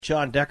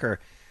John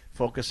Decker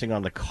focusing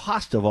on the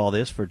cost of all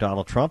this for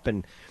Donald Trump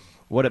and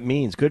what it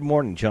means. Good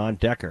morning, John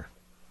Decker.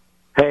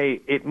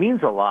 Hey, it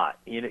means a lot.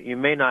 You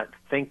may not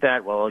think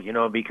that,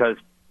 because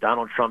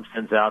Donald Trump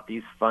sends out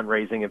these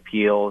fundraising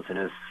appeals and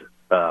his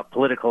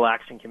political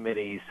action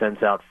committee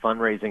sends out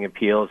fundraising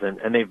appeals,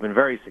 and they've been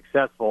very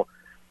successful.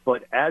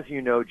 But as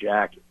you know,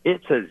 Jack,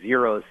 it's a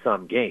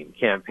zero-sum game,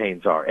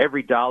 campaigns are.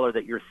 Every dollar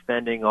that you're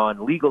spending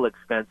on legal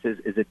expenses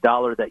is a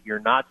dollar that you're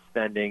not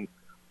spending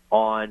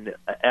on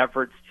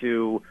efforts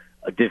to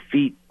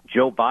defeat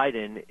Joe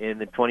Biden in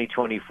the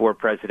 2024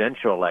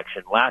 presidential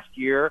election. Last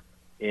year,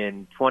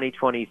 in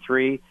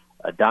 2023,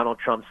 Donald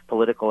Trump's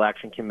political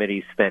action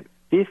committee spent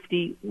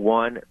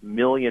 $51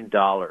 million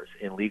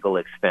in legal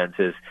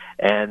expenses,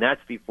 and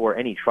that's before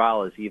any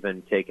trial has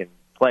even taken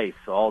place.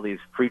 So all these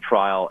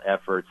pretrial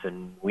efforts,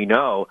 and we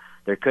know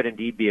there could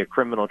indeed be a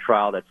criminal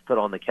trial that's put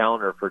on the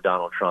calendar for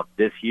Donald Trump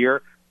this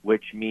year,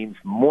 which means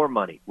more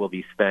money will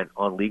be spent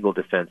on legal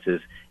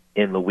defenses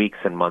in the weeks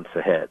and months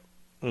ahead.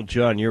 Well,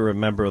 John, you're a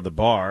member of the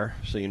bar,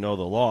 so you know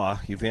the law.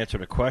 You've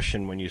answered a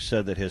question when you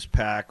said that his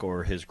PAC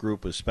or his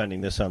group was spending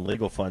this on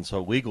legal funds.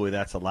 So legally,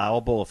 that's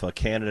allowable. If a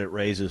candidate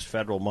raises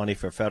federal money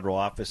for federal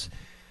office,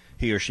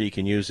 he or she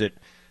can use it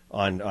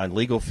on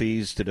legal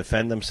fees to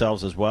defend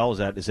themselves as well. Is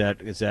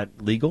that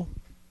legal?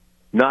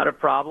 Not a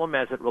problem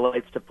as it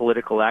relates to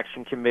political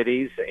action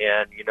committees.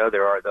 And,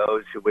 there are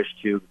those who wish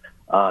to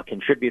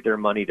contribute their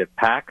money to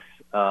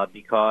PACs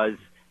because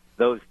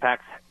those PACs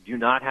do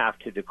not have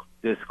to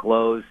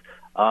disclose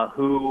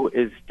who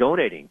is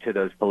donating to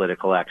those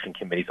political action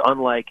committees,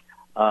 unlike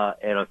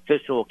an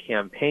official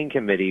campaign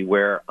committee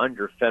where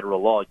under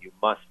federal law you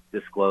must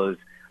disclose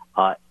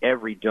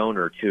every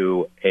donor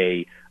to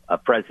a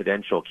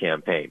presidential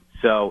campaign.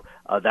 So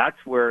that's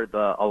where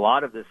a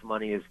lot of this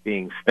money is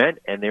being spent,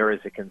 and there is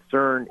a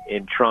concern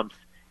in Trump's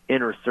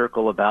inner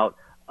circle about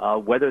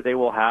whether they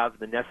will have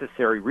the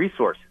necessary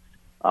resources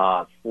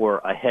for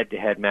a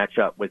head-to-head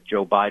matchup with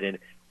Joe Biden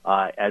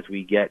as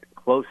we get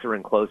closer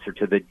and closer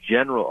to the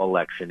general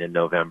election in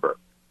November.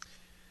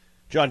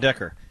 John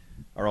Decker,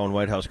 our own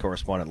White House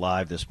correspondent,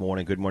 live this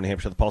morning. Good morning,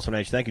 Hampshire, the Pulse of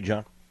NH. Thank you,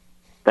 John.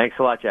 Thanks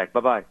a lot, Jack.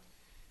 Bye-bye.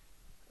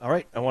 All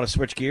right, I want to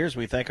switch gears.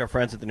 We thank our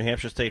friends at the New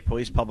Hampshire State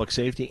Police, Public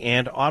Safety,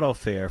 and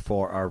AutoFair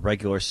for our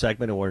regular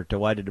segment, and we're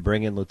delighted to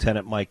bring in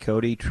Lieutenant Mike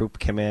Cody, Troop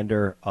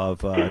Commander of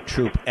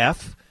Troop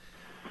F,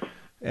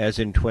 as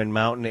in Twin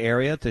Mountain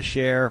area, to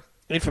share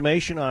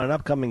information on an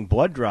upcoming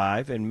blood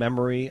drive in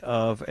memory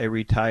of a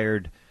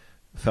retired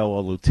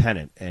fellow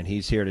lieutenant. And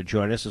he's here to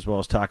join us as well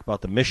as talk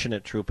about the mission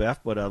at Troop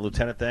F. But,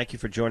 Lieutenant, thank you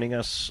for joining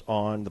us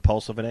on the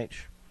Pulse of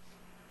NH.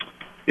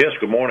 Yes,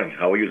 good morning.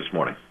 How are you this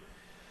morning?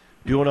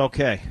 Doing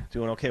okay.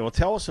 Well,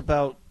 tell us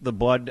about the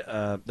blood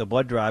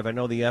drive. I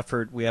know the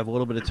effort. We have a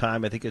little bit of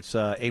time. I think it's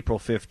April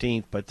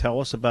 15th. But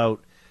tell us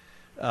about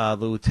the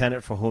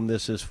lieutenant for whom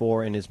this is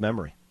for in his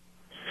memory.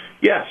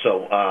 Yeah,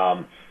 so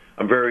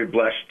I'm very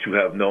blessed to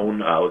have known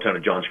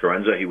Lieutenant John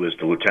Scarenza. He was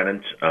the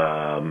lieutenant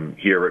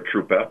here at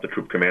Troop F, the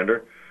troop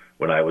commander,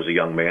 when I was a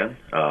young man.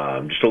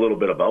 Just a little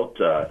bit about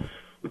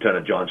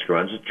Lieutenant John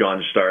Scarenza.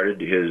 John started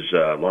his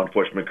law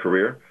enforcement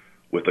career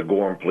with the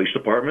Gorham Police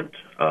Department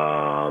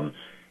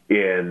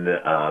in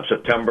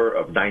September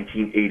of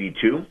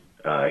 1982.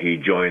 He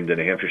joined the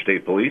New Hampshire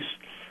State Police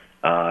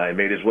and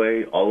made his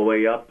way all the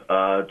way up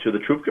to the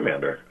troop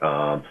commander,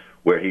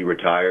 where he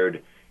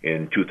retired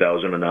in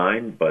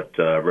 2009, but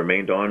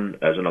remained on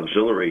as an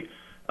auxiliary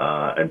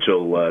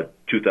until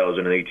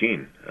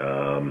 2018.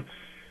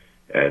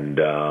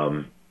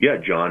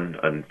 John,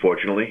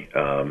 unfortunately,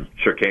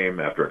 succumbed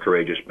after a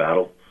courageous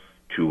battle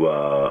to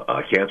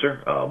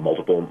cancer,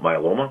 multiple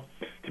myeloma,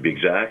 to be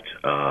exact,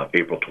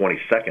 April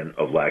 22nd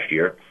of last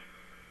year.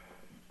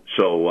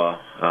 So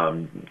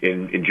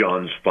in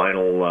John's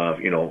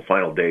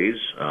final days,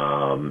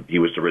 he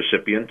was the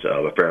recipient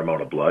of a fair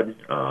amount of blood,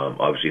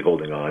 obviously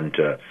holding on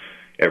to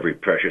every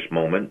precious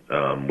moment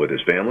with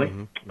his family.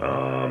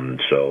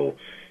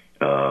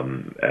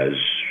 As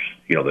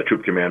the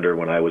troop commander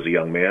when I was a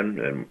young man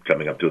and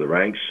coming up through the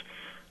ranks,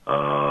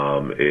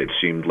 it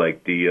seemed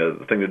like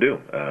the thing to do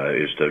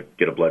is to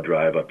get a blood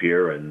drive up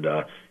here and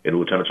in the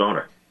lieutenant's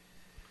honor.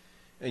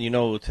 And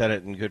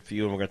Lieutenant, and good for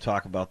you, and we're going to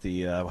talk about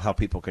the how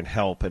people can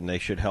help, and they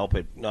should help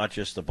it, not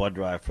just the blood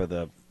drive for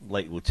the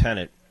late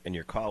lieutenant and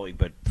your colleague,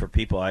 but for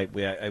people. I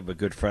have a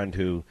good friend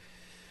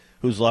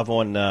whose loved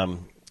one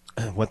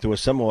went through a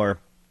similar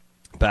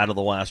battle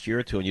the last year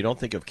or two, and you don't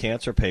think of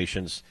cancer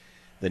patients,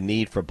 the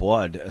need for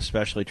blood,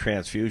 especially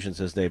transfusions,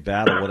 as they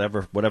battle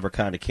whatever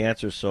kind of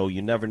cancer. So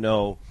you never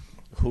know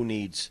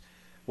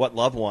what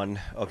loved one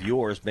of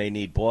yours may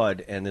need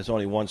blood, and there's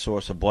only one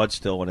source of blood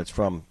still, and it's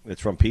from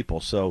people.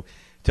 So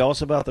tell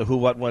us about the who,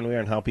 what, when, where,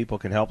 and how people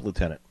can help,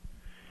 Lieutenant.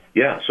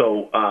 Yeah.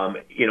 So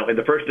in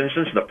the first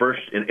instance,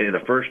 in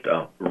the first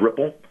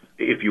ripple,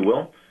 if you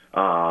will,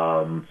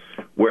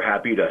 we're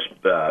happy to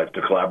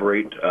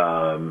collaborate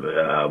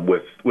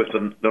with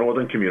the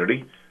Northern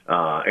community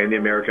and the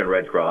American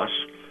Red Cross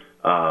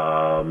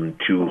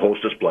to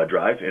host this blood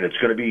drive, and it's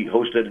going to be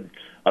hosted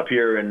up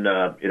here in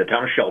the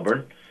town of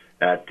Shelburne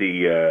at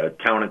the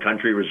Town and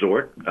Country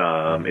Resort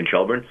in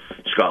Shelburne.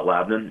 Scott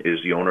Labnan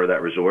is the owner of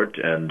that resort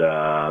and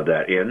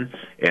that inn,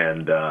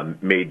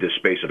 and made this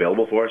space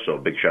available for us. So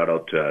big shout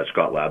out to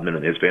Scott Labnan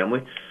and his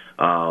family.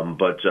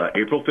 But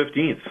April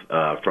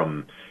 15th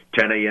from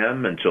 10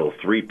 a.m. until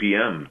 3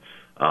 p.m.,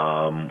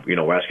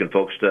 we're asking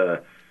folks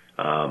to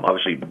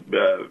obviously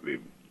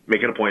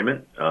make an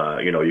appointment.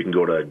 You can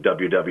go to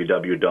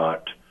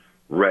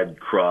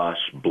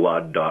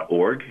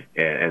www.redcrossblood.org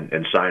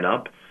and sign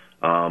up.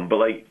 But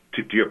like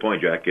to your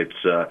point, Jack, it's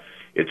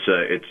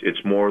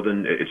more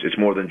than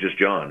just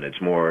John. It's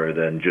more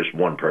than just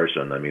one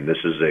person. I mean, this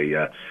is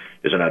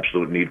an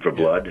absolute need for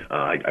blood.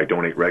 I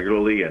donate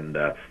regularly, and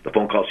the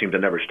phone calls seem to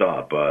never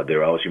stop.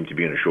 There always seem to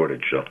be in a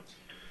shortage. So.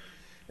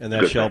 And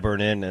that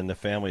Shelburne Inn and the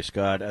family,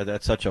 Scott,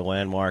 that's such a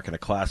landmark and a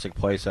classic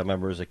place. I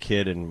remember as a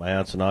kid and my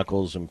aunts and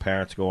uncles and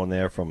parents going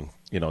there from,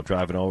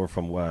 driving over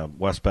from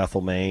West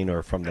Bethel, Maine,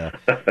 or from the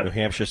New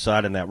Hampshire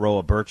side in that row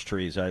of birch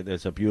trees.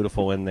 There's a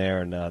beautiful inn there,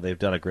 and they've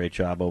done a great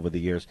job over the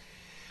years.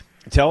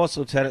 Tell us,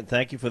 Lieutenant,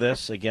 thank you for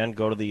this. Again,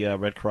 go to the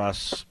Red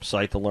Cross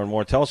site to learn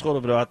more. Tell us a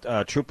little bit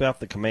about Troop F,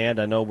 the command.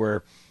 I know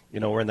we're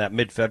in that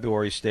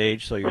mid-February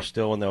stage, so you're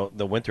still in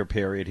the winter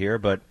period here,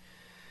 but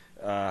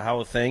how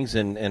are things,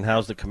 and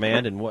how's the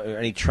command, and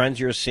any trends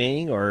you're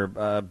seeing,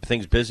 or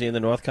things busy in the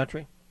North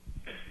Country?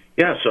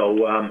 Yeah, so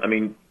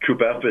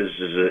Troop F is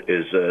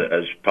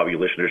as probably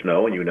listeners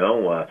know, and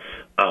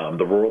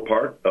the rural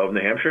part of New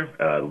Hampshire,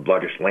 the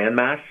largest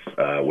landmass,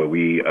 where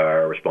we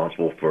are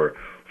responsible for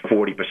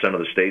 40% of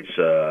the state's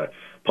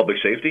public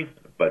safety,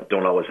 but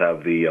don't always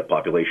have the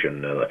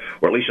population, or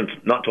at least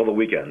not till the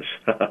weekends.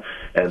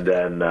 And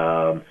then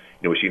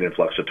we've seen an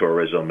influx of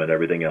tourism and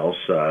everything else.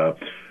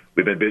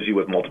 We've been busy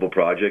with multiple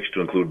projects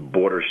to include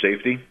border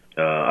safety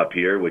up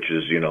here, which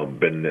has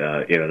been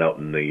in and out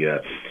in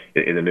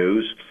the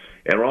news,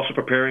 and we're also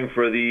preparing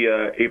for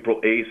the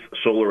April 8th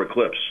solar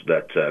eclipse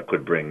that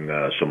could bring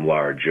some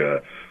large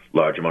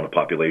amount of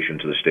population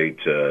to the state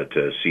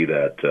to see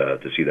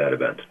that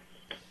event.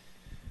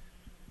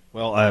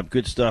 Well,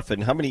 good stuff.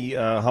 And how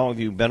long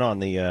have you been on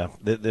the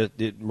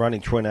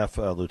running Twin F,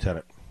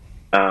 Lieutenant?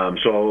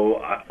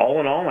 So all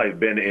in all, I've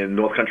been in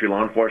North Country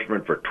law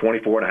enforcement for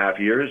 24 and a half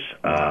years,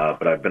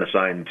 but I've been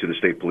assigned to the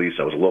state police.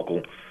 I was a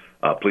local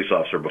police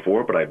officer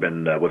before, but I've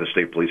been with the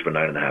state police for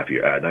 19 and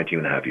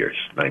a half years.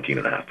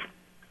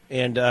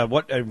 And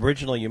what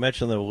originally you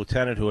mentioned the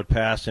lieutenant who had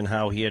passed and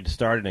how he had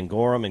started in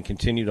Gorham and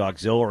continued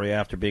auxiliary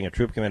after being a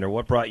troop commander.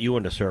 What brought you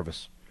into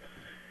service?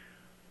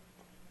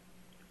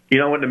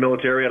 I went in the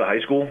military out of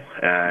high school,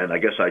 and I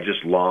guess I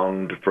just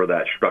longed for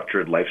that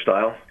structured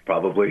lifestyle.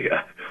 Probably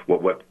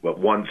what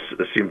once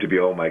seemed to be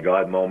oh my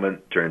God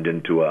moment turned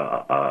into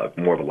a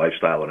more of a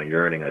lifestyle and a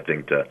yearning, I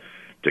think, to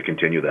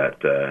continue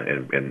that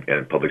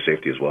in public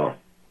safety as well.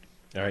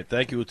 All right,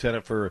 thank you,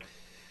 Lieutenant, for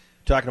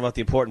talking about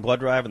the important blood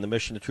drive and the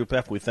mission to Troop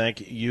F. We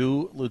thank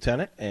you,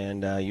 Lieutenant,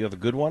 and you have a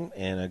good one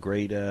and a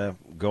great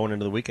going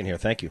into the weekend here.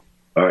 Thank you.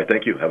 All right,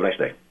 thank you. Have a nice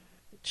day.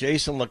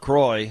 Jason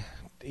LaCroix.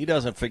 He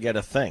doesn't forget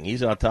a thing.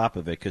 He's on top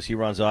of it because he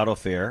runs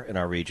AutoFair in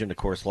our region, of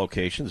course,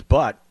 locations.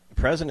 But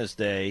President's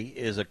Day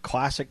is a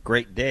classic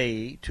great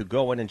day to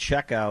go in and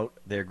check out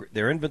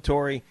their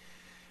inventory,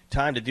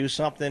 time to do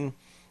something,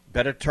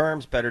 better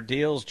terms, better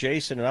deals.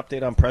 Jason, an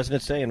update on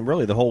President's Day and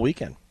really the whole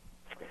weekend.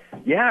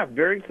 Yeah,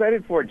 very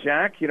excited for it,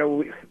 Jack.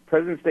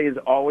 President's Day has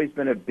always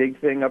been a big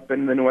thing up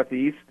in the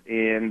Northeast,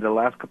 and the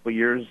last couple of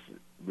years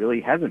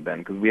really hasn't been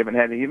because we haven't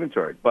had any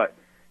inventory. But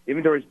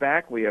inventory's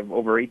back. We have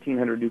over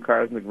 1,800 new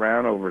cars on the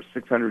ground, over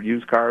 600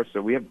 used cars. So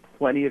we have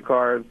plenty of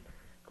cars,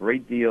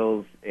 great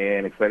deals,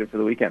 and excited for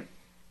the weekend.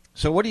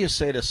 So what do you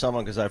say to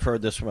someone, because I've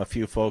heard this from a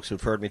few folks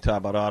who've heard me talk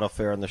about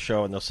AutoFair on the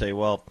show, and they'll say,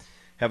 well,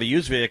 have a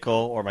used vehicle,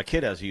 or my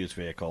kid has a used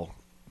vehicle.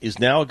 Is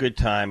now a good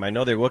time? I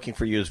know they're looking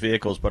for used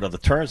vehicles, but are the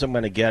terms I'm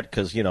going to get,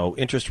 because,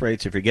 interest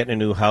rates, if you're getting a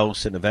new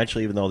house, and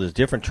eventually, even though there's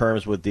different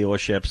terms with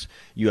dealerships,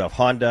 you have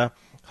Honda,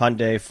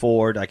 Hyundai,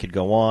 Ford, I could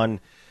go on,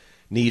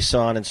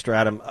 Nissan and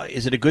Stratum.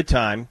 Is it a good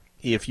time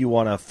if you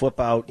want to flip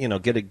out,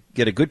 get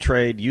a good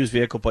trade, used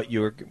vehicle, but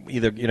you're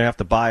either have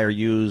to buy or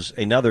use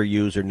another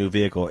used or new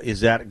vehicle?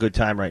 Is that a good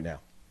time right now?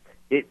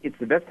 It's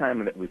the best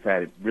time that we've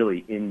had it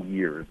really in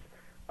years.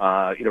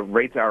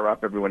 Rates are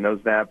up, everyone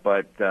knows that,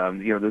 but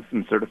there's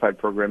some certified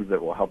programs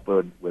that will help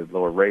with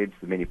lower rates.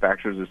 The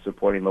manufacturers are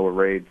supporting lower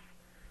rates.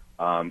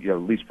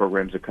 Lease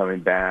programs are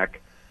coming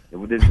back.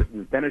 There's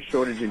been a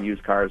shortage in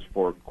used cars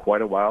for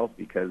quite a while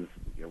because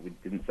we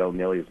didn't sell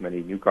nearly as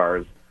many new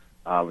cars,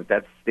 but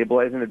that's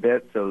stabilizing a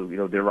bit. So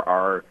there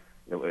are.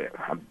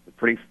 I'm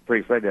pretty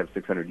excited to have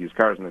 600 used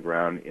cars on the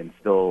ground and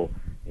still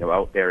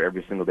out there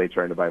every single day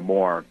trying to buy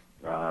more.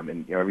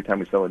 And every time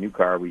we sell a new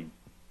car, we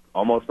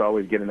almost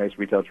always get a nice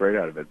retail trade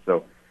out of it.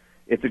 So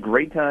it's a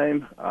great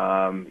time.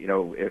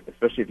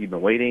 Especially if you've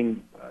been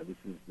waiting. This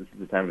is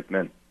the time to come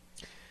in.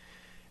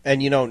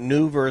 And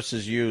new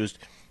versus used.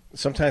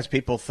 Sometimes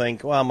people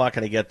think, well, I'm not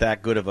going to get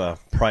that good of a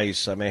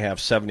price. I may have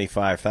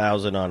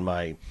 $75,000 on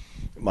my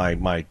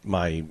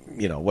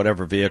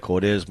whatever vehicle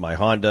it is, my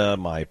Honda,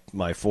 my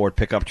Ford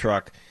pickup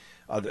truck.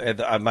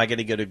 Am I going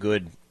to get a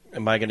good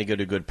am I going to get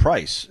a good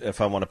price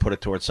if I want to put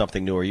it towards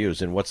something new or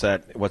used? And what's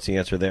the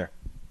answer there?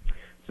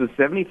 So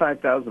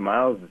 75,000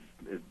 miles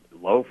is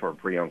low for a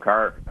pre-owned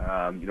car.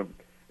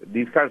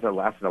 These cars have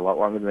lasted a lot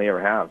longer than they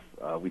ever have.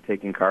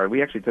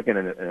 We actually took in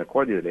an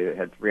Accord the other day that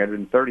had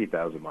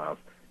 330,000 miles.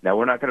 Now,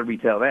 we're not going to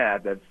retail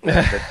that.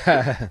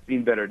 That's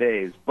seen better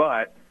days.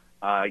 But,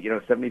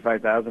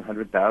 75,000,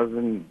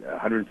 100,000,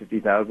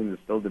 150,000 is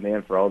still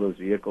demand for all those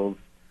vehicles.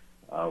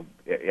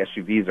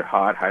 SUVs are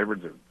hot.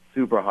 Hybrids are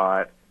super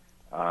hot.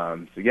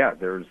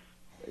 There's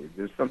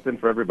something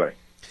for everybody.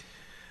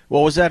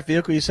 What was that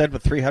vehicle you said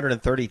with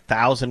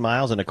 330,000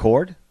 miles, an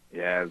Accord?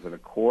 Yeah, it was an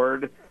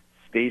Accord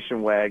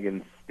station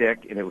wagon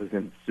stick, and it was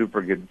in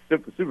super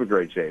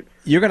great shape.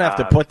 You're going to have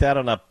to put that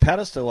on a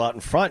pedestal out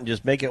in front and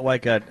just make it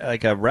like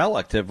a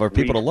relic for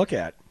people to look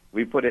at.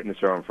 We put it in the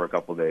showroom for a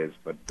couple of days,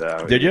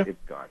 but did you?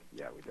 It's gone.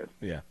 Yeah, we did.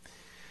 Yeah.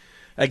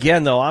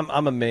 Again, though,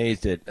 I'm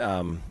amazed at,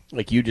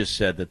 like you just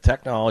said, the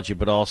technology,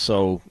 but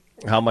also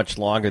how much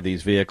longer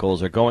these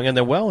vehicles are going, and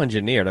they're well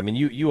engineered. I mean,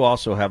 you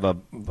also have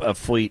a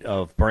fleet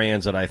of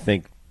brands that I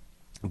think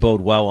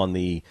bode well on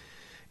the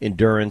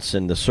endurance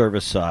and the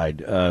service side.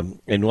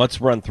 And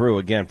let's run through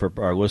again for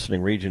our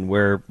listening region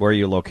where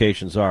your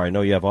locations are. I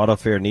know you have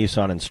AutoFair,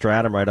 Nissan, and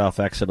Stratum right off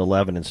exit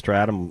 11 in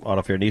Stratum,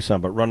 AutoFair, Nissan.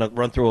 But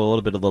run through a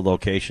little bit of the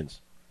locations.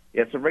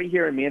 Yeah, so right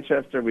here in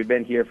Manchester, we've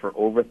been here for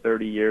over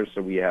 30 years.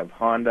 So we have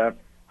Honda,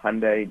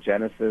 Hyundai,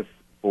 Genesis,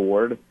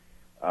 Ford.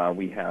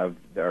 We have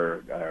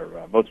our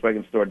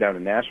Volkswagen store down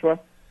in Nashua.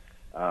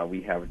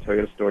 We have a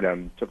Toyota store down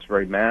in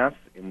Tewksbury, Mass.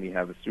 And we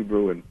have a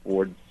Subaru and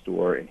Ford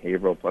store in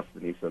Haverhill, plus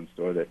the Nissan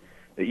store that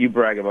you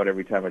brag about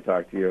every time I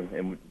talk to you.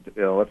 And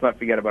let's not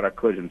forget about our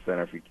collision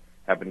center if you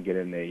happen to get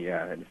in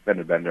a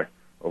fender bender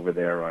over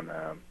there on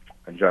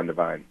John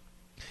Devine.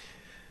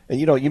 And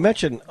you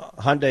mentioned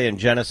Hyundai and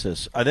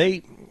Genesis. Are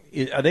they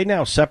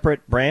now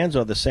separate brands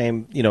or the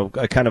same?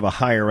 Kind of a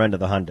higher end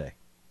of the Hyundai.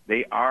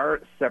 They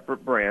are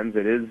separate brands.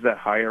 It is the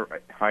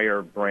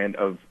higher brand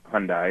of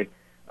Hyundai.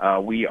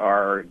 We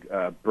are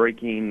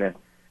breaking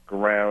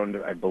ground,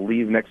 I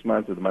believe, next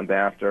month or the month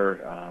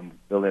after,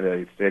 building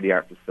a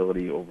state-of-the-art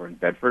facility over in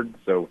Bedford.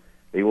 So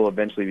they will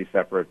eventually be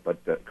separate,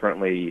 but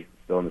currently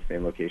still in the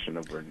same location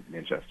over in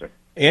Manchester.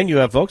 And you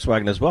have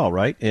Volkswagen as well,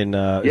 right? In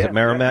is it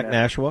Merrimack,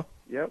 Nashua?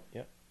 Yep.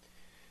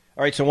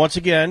 All right, so once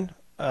again,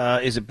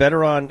 is it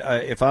better on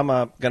if I'm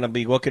going to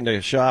be looking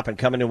to shop and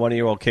come into one of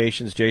your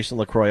locations, Jason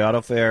LaCroix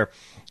AutoFair,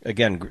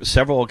 again,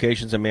 several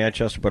locations in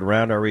Manchester, but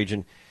around our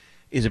region,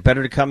 is it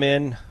better to come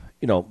in,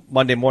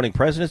 Monday morning,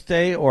 President's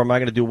Day, or am I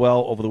going to do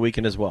well over the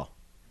weekend as well?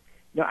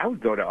 No, I would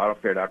go to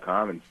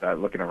AutoFair.com and start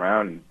looking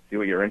around and see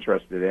what you're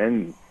interested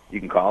in. You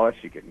can call us,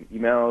 you can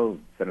email,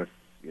 send us,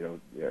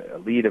 a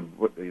lead of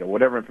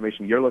whatever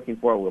information you're looking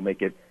for. We'll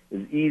make it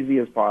as easy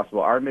as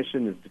possible. Our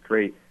mission is to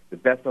create the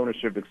best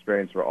ownership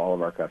experience for all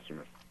of our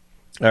customers.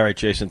 All right,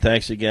 Jason,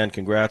 thanks again.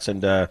 Congrats,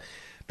 and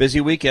busy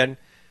weekend.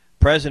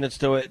 President's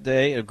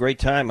Day, a great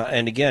time.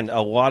 And, again,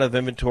 a lot of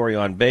inventory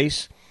on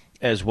base,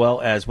 as well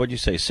as, what'd you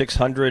say,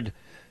 600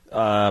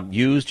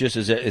 used?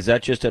 Is that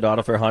just at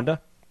AutoFair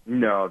Honda?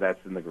 No, that's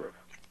in the group.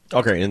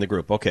 Okay, in the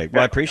group. Okay,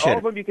 well, I appreciate it. All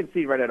of them you can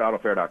see right at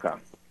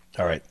AutoFair.com.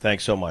 All right,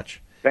 thanks so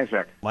much. Thanks,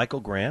 Jack. Michael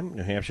Graham,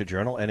 New Hampshire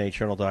Journal,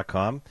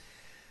 NHJournal.com.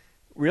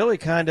 Really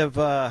kind of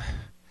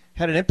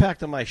had an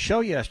impact on my show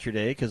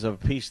yesterday because of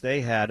a piece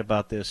they had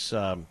about this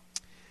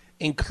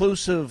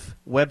inclusive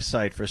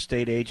website for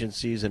state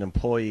agencies and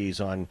employees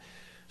on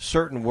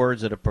certain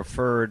words that are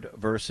preferred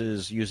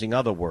versus using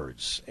other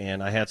words.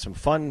 And I had some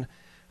fun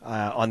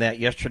on that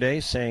yesterday,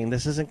 saying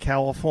this isn't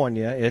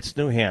California, it's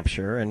New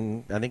Hampshire.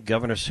 And I think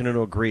Governor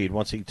Sununu agreed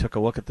once he took a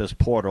look at this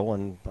portal.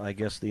 And I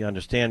guess the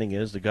understanding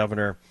is the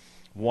governor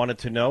wanted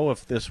to know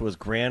if this was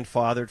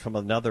grandfathered from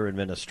another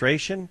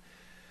administration.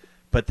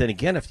 But then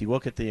again, if you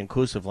look at the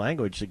inclusive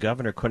language, the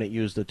governor couldn't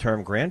use the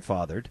term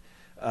grandfathered.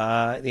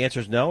 The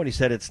answer is no, and he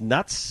said it's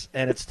nuts,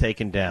 and it's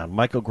taken down.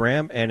 Michael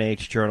Graham,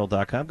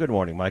 NHJournal.com. Good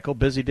morning, Michael.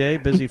 Busy day,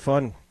 busy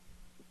fun.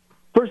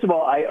 First of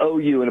all, I owe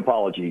you an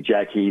apology,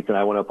 Jack Heath, and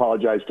I want to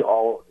apologize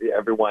to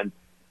everyone.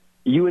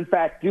 You, in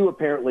fact, do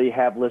apparently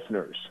have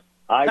listeners.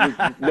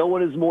 No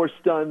one is more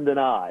stunned than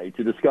I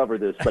to discover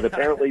this, but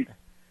apparently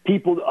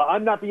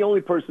I'm not the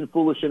only person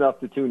foolish enough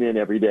to tune in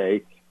every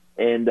day.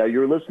 And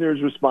your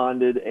listeners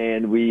responded,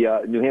 and we,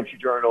 New Hampshire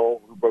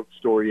Journal, who wrote the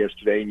story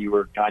yesterday, and you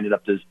were kind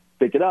enough to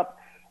pick it up,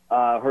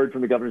 heard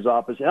from the governor's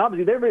office. And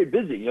obviously they're very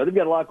busy. They've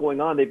got a lot going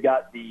on. They've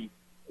got the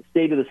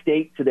State of the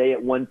State today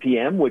at 1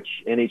 p.m., which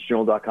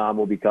NHJournal.com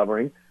will be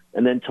covering.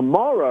 And then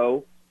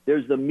tomorrow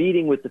there's the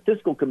meeting with the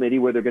fiscal committee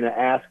where they're going to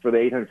ask for the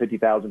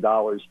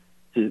 $850,000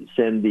 to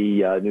send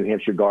the New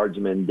Hampshire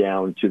Guardsmen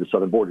down to the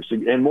southern border. So,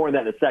 and more on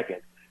that in a second.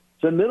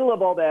 So in the middle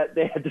of all that,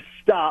 they had to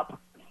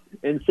stop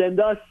and send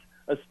us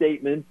a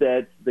statement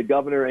that the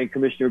governor and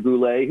Commissioner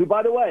Goulet, who,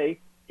 by the way,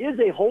 is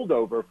a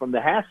holdover from the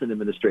Hassan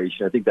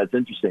administration. I think that's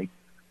interesting.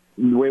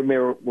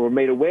 We're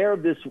made aware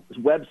of this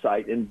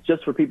website, and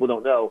just for people who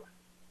don't know,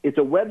 it's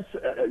a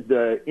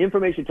the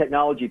information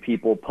technology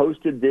people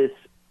posted this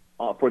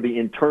for the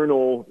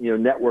internal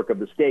network of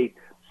the state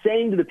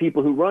saying to the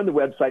people who run the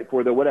website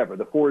for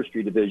the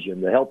forestry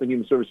division, the health and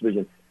human service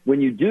division,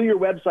 when you do your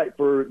website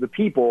for the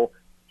people,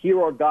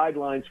 here are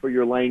guidelines for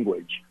your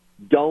language.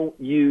 Don't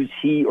use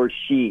he or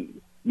she.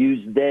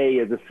 Use they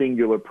as a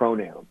singular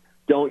pronoun.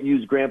 Don't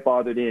use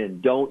grandfathered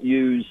in. Don't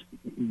use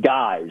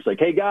guys, like,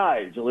 hey,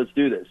 guys, let's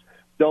do this.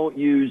 Don't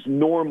use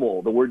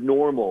normal. The word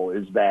normal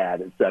is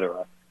bad, et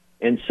cetera.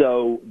 And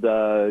so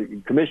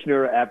the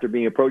commissioner, after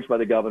being approached by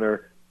the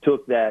governor,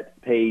 took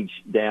that page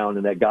down,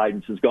 and that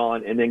guidance is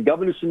gone. And then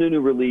Governor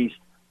Sununu released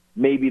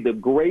maybe the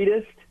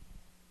greatest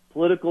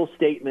political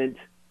statement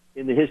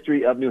in the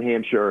history of New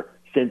Hampshire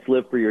since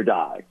Live Free or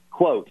Die.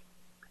 Quote,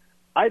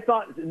 I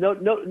thought,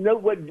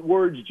 note what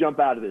words jump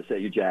out of this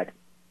at you, Jack.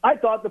 I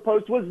thought the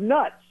post was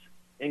nuts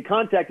and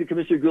contacted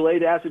Commissioner Goulet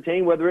to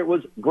ascertain whether it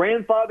was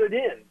grandfathered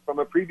in from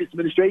a previous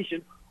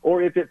administration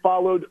or if it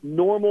followed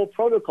normal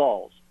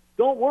protocols.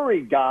 Don't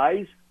worry,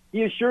 guys.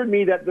 He assured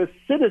me that the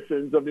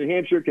citizens of New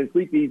Hampshire can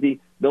sleep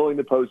easy knowing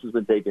the post has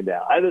been taken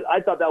down.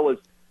 I thought that was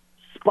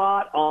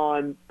spot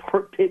on,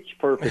 pitch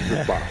perfect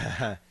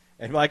response.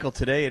 And, Michael,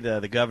 today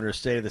the governor's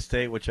State of the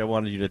State, which I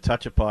wanted you to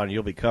touch upon,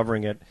 you'll be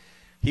covering it.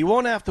 He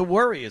won't have to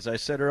worry, as I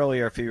said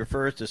earlier, if he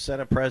refers to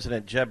Senate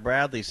President Jeb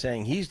Bradley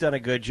saying he's done a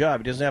good job.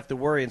 He doesn't have to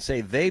worry and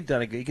say they've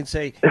done a good. He can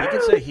say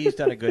he's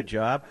done a good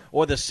job,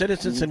 or the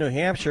citizens in New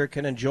Hampshire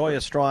can enjoy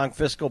a strong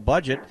fiscal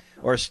budget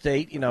or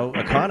state,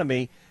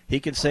 economy. He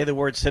can say the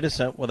word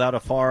citizen without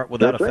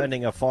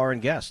offending a foreign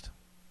guest.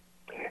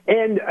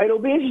 And it'll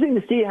be interesting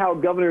to see how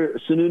Governor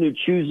Sununu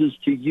chooses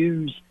to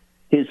use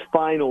his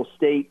final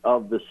state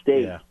of the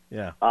state.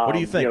 Yeah. What do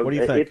you think? What do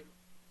you think?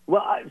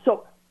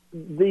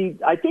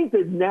 I think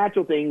the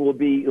natural thing will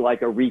be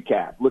like a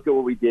recap. Look at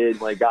what we did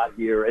when I got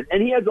here.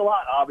 And he has a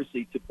lot,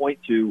 obviously, to point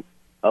to,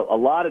 a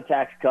lot of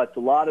tax cuts, a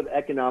lot of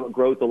economic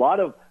growth, a lot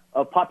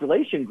of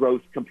population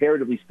growth,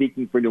 comparatively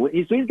speaking, for New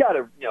England. So he's got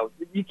to,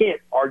 you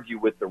can't argue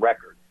with the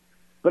record.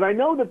 But I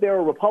know that there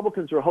are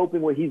Republicans who are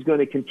hoping what he's going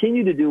to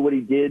continue to do what he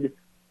did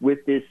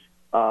with this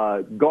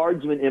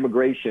guardsman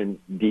immigration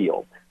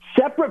deal.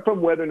 Separate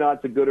from whether or not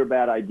it's a good or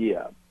bad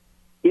idea,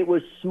 it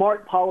was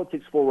smart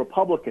politics for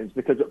Republicans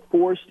because it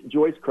forced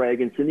Joyce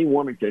Craig and Cindy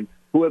Warmington,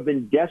 who have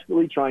been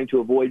desperately trying to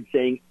avoid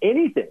saying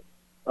anything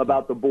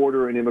about the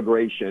border and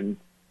immigration,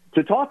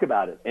 to talk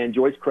about it. And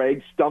Joyce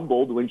Craig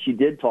stumbled when she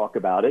did talk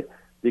about it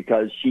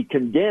because she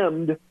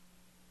condemned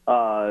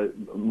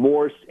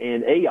Morse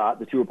and Ayotte,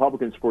 the two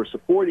Republicans, for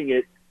supporting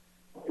it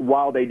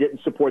while they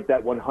didn't support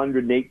that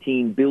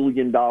 $118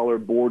 billion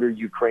border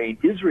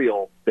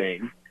Ukraine-Israel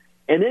thing.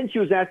 And then she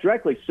was asked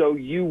directly, so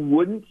you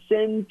wouldn't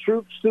send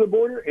troops to the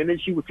border? And then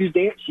she refused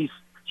to answer.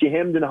 She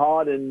hemmed and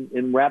hawed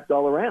and wrapped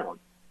all around.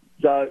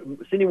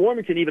 Cindy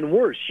Warmington, even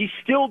worse, she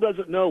still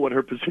doesn't know what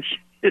her position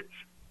is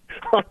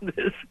on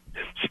this,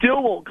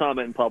 still won't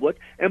comment in public,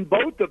 and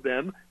both of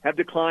them have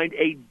declined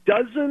a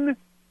dozen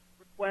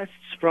requests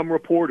from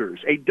reporters.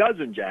 A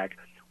dozen, Jack.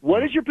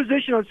 What is your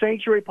position on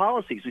sanctuary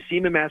policies? We see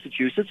them in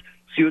Massachusetts.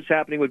 See what's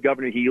happening with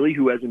Governor Healy,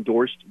 who has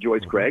endorsed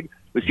Joyce Craig.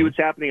 We see what's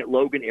happening at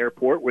Logan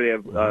Airport, where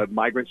they have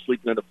migrants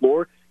sleeping on the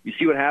floor. You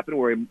see what happened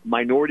where a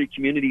minority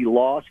community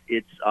lost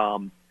its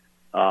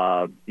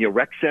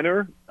rec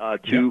center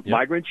to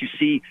migrants. You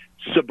see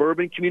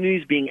suburban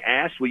communities being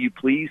asked, will you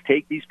please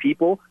take these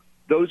people?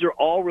 Those are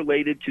all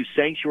related to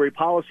sanctuary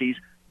policies.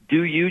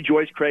 Do you,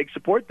 Joyce Craig,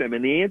 support them?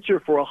 And the answer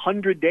for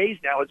 100 days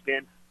now has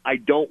been, I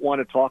don't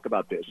want to talk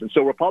about this. And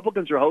so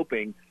Republicans are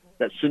hoping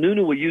that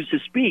Sununu will use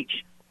his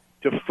speech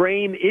to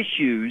frame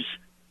issues,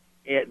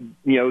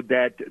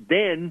 that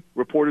then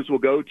reporters will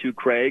go to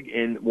Craig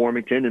and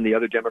Warmington and the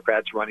other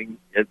Democrats running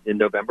in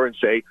November and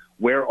say,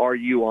 where are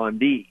you on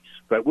these?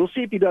 But we'll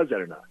see if he does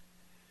that or not.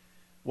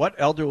 What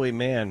elderly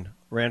man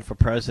ran for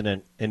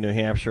president in New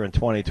Hampshire in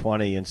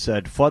 2020 and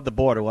said, flood the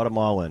border, let them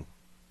all in?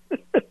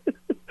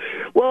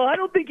 Well, I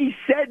don't think he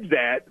said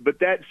that, but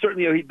that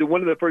certainly,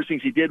 one of the first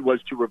things he did was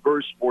to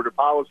reverse border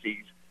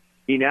policies.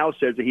 He now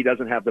says that he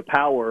doesn't have the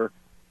power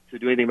to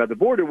do anything about the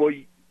border. Well,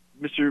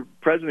 Mr.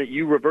 President,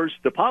 you reversed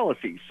the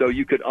policies, so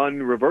you could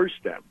unreverse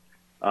them.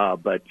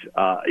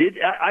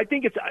 I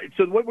think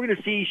so what we're going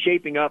to see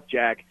shaping up,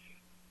 Jack,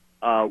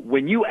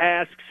 when you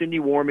ask Cindy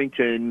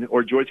Warmington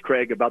or Joyce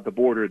Craig about the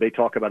border, they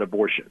talk about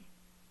abortion.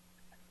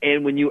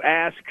 And when you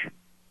ask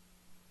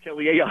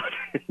Kelly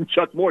Ayotte and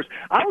Chuck Morse,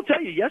 I will tell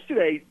you,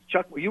 yesterday,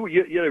 Chuck, you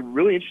had a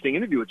really interesting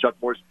interview with Chuck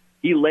Morse.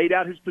 He laid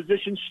out his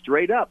position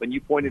straight up, and you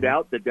pointed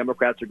out that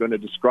Democrats are going to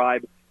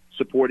describe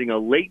supporting a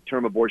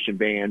late-term abortion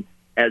ban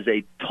as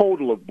a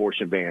total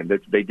abortion ban.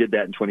 They did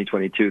that in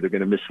 2022. They're going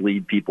to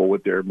mislead people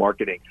with their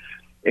marketing.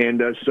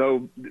 And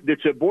so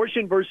it's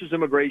abortion versus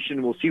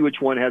immigration. We'll see which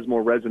one has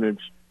more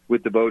resonance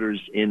with the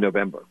voters in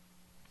November.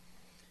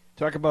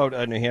 Talk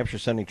about New Hampshire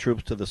sending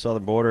troops to the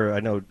southern border. I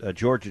know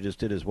Georgia just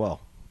did as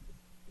well.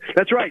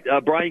 That's right.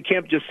 Brian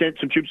Kemp just sent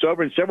some troops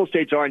over, and several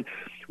states are. And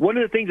one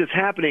of the things that's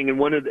happening,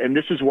 and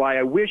this is why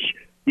I wish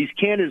these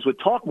candidates would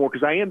talk more,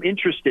 because I am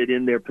interested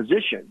in their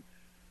position.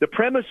 The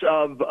premise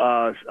of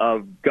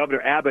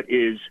Governor Abbott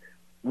is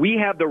we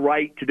have the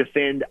right to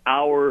defend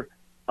our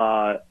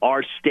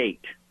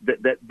state.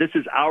 that this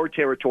is our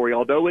territory.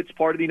 Although it's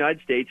part of the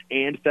United States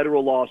and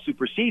federal law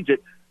supersedes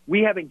it,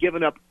 we haven't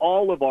given up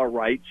all of our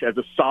rights as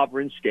a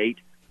sovereign state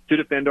to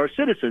defend our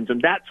citizens.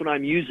 And that's what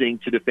I'm using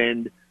to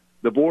defend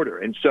the border.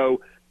 And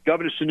so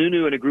Governor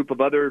Sununu and a group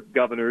of other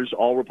governors,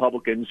 all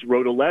Republicans,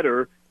 wrote a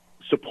letter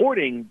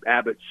supporting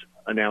Abbott's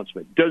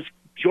announcement. Does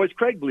Joyce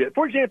Craig believe it?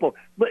 For example,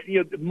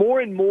 more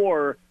and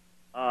more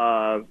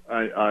coyotes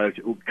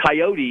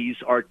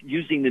are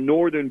using the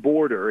northern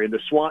border in the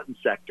Swanton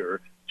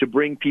sector to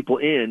bring people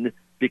in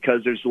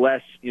because there's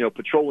less,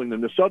 patrolling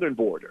than the southern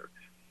border.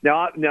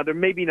 Now they're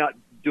maybe not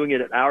doing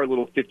it at our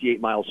little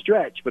 58-mile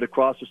stretch, but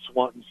across the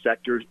Swanton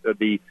sector,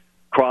 the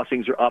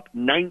crossings are up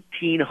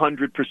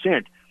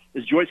 1,900%.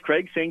 Is Joyce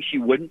Craig saying she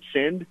wouldn't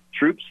send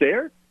troops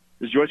there?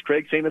 Is Joyce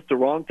Craig saying that's the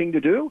wrong thing to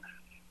do?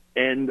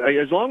 And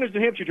as long as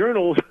New Hampshire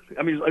Journal,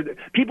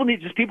 people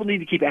need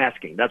to keep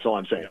asking. That's all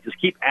I'm saying.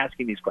 Just keep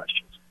asking these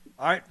questions.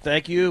 All right.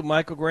 Thank you,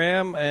 Michael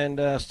Graham,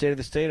 and State of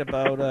the State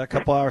about a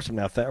couple hours from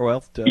now.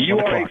 You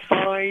are a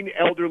fine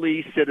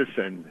elderly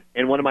citizen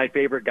and one of my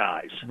favorite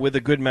guys. With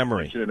a good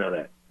memory. You should know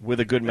that.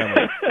 With a good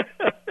memory.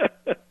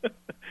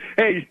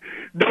 Hey,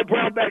 no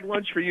brown bag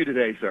lunch for you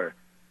today, sir.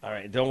 All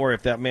right. Don't worry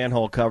if that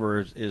manhole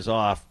cover is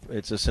off.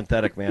 It's a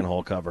synthetic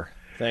manhole cover.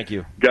 Thank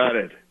you. Got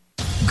it.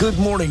 Good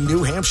Morning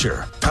New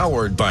Hampshire,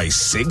 powered by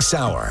Sig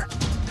Sauer.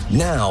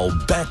 Now,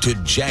 back to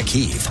Jack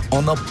Heath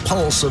on the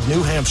Pulse of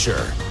New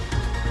Hampshire.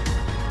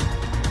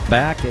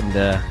 Back and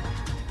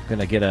going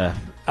to get an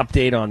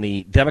update on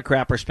the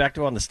Democrat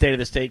perspective on the State of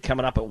the State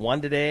coming up at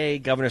 1 today.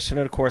 Governor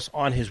Sununu, of course,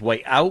 on his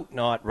way out,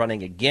 not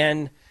running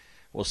again.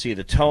 We'll see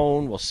the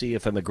tone. We'll see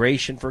if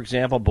immigration, for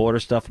example, border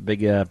stuff,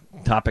 big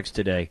topics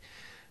today.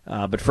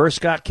 But first,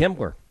 Scott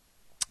Kimbler.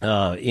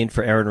 In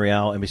for Aaron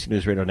Real, NBC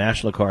News Radio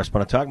national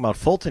correspondent, talking about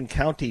Fulton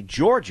County,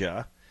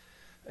 Georgia,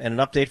 and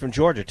an update from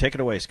Georgia. Take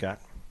it away, Scott.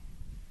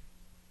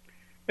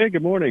 Hey,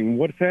 good morning.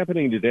 What's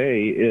happening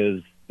today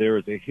is there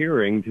is a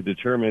hearing to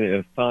determine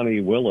if Fani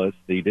Willis,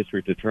 the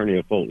district attorney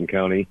of Fulton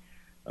County,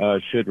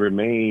 should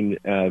remain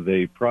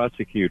the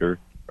prosecutor,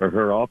 or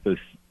her office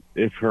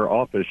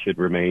should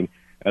remain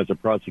as a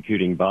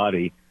prosecuting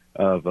body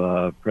of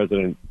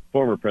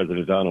former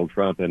President Donald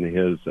Trump and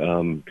his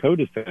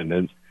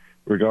co-defendants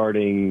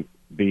regarding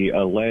the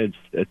alleged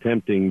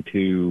attempting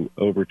to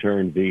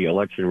overturn the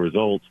election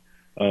results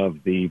of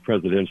the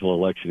presidential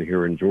election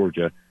here in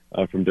Georgia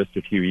from just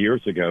a few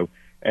years ago.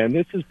 And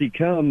this has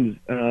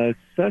become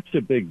such a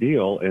big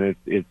deal, and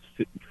it's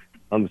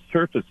on the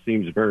surface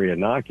seems very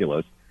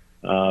innocuous,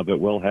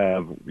 but will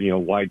have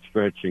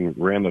wide-stretching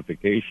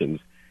ramifications.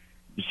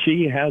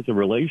 She has a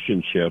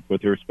relationship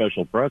with her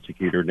special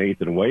prosecutor,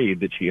 Nathan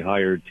Wade, that she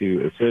hired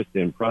to assist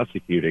in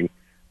prosecuting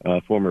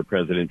former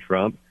President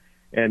Trump.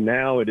 And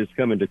now it has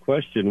come into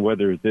question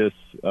whether this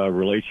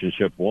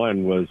relationship,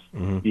 one, was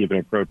even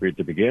appropriate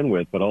to begin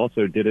with, but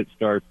also did it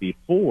start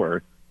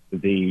before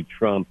the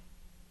Trump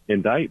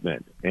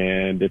indictment?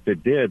 And if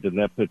it did, then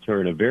that puts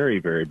her in a very,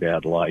 very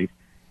bad light,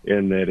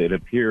 in that it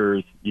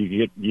appears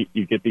you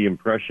get the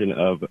impression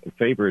of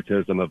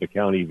favoritism of a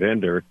county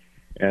vendor,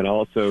 and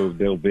also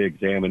they'll be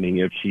examining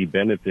if she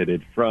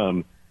benefited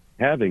from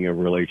having a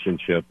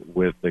relationship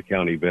with the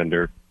county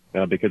vendor,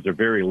 because they're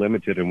very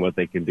limited in what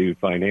they can do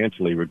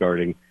financially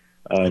regarding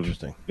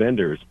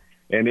vendors.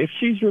 And if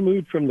she's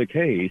removed from the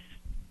case,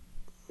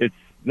 it's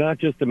not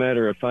just a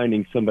matter of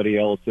finding somebody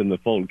else in the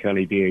Fulton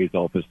County DA's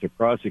office to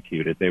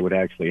prosecute it. They would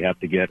actually have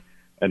to get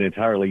an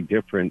entirely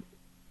different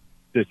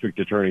district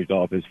attorney's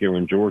office here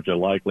in Georgia,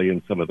 likely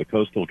in some of the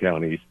coastal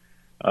counties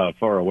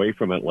far away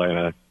from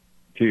Atlanta,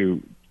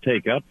 to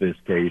take up this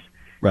case.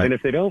 Right. And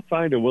if they don't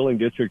find a willing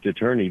district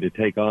attorney to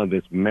take on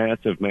this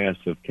massive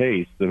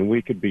case, then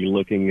we could be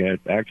looking at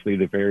actually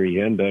the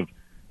very end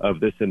of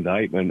this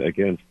indictment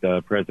against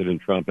President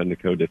Trump and the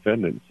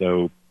co-defendants.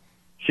 So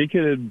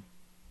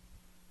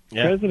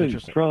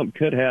President Trump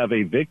could have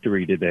a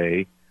victory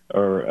today,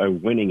 or a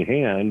winning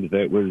hand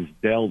that was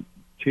dealt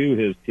to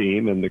his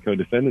team and the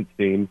co-defendants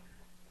team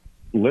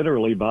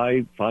literally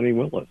by Fani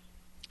Willis.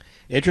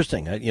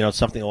 Interesting. It's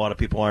something a lot of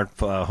people aren't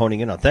honing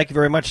in on. Thank you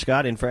very much,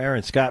 Scott. In for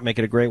Aaron. Scott, make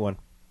it a great one.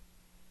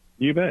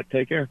 You bet.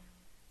 Take care.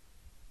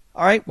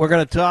 All right, we're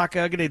going to talk,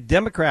 get a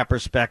Democrat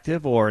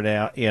perspective, or an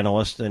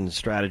analyst and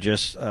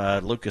strategist,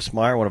 Lucas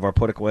Meyer, one of our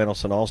political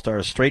analysts and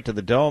all-stars, straight to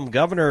the Dome.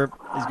 Governor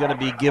is going to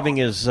be giving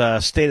his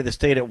State of the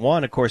State at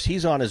 1. Of course,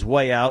 he's on his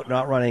way out,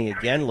 not running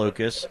again,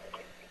 Lucas.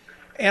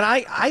 And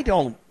I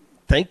don't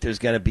think there's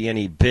going to be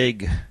any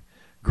big,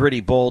 gritty,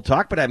 bold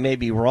talk, but I may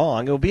be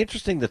wrong. It will be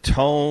interesting, the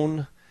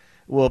tone.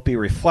 Will it be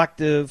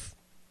reflective?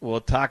 We'll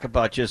talk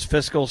about just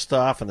fiscal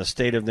stuff and the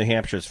state of New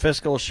Hampshire's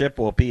fiscal ship.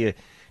 Will it be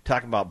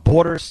talking about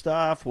border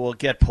stuff? We'll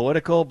get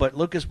political. But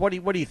Lucas, what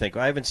do you think?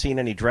 I haven't seen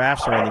any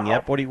drafts or anything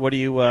yet. What do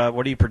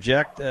you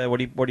project?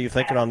 What are you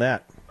thinking on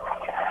that?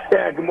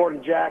 Yeah. Good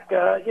morning, Jack.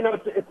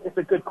 It's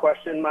a good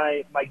question.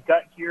 My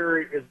gut here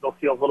is they'll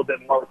feel a little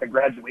bit more like a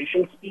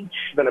graduation speech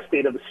than a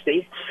State of the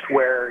State,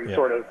 where he's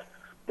sort of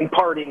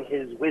imparting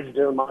his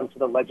wisdom onto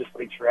the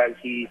legislature as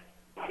he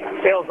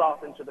sails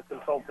off into the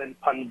consultant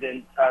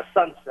pundit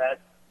sunset.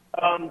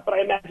 But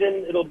I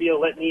imagine it'll be a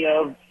litany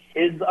of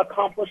his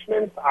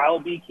accomplishments. I'll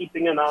be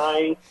keeping an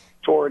eye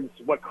towards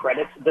what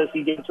credits does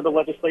he give to the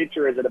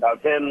legislature. Is it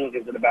about him?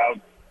 Is it about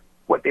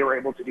what they were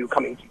able to do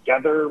coming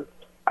together?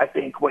 I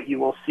think what you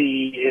will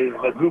see is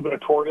the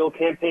gubernatorial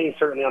campaign,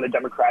 certainly on the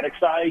Democratic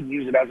side,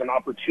 use it as an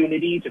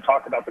opportunity to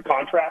talk about the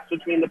contrast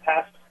between the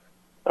past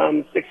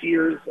 6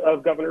 years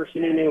of Governor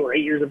Sununu or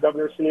 8 years of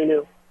Governor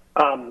Sununu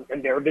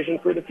and their vision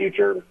for the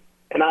future.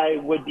 And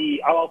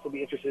I'll also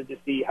be interested to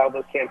see how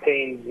those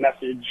campaigns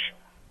message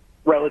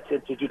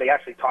relative to, do they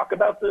actually talk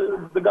about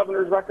the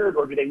governor's record,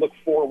 or do they look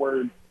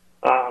forward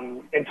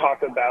and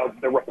talk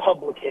about the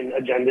Republican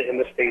agenda in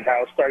the State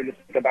House, starting to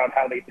think about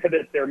how they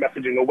pivot their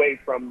messaging away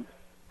from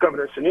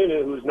Governor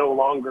Sununu, who's no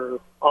longer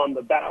on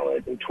the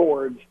ballot, and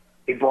towards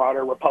a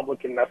broader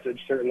Republican message,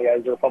 certainly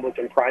as the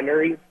Republican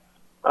primary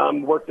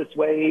works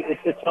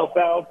itself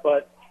out.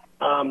 But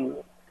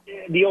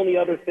the only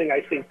other thing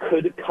I think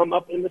could come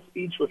up in the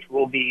speech, which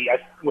will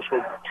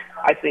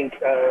I think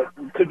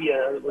could be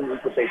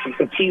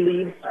some tea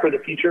leaves for the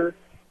future,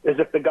 is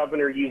if the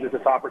governor uses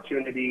this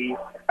opportunity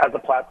as a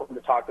platform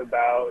to talk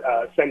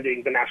about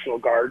sending the National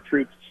Guard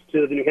troops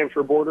to the New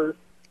Hampshire border,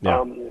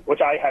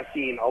 which I have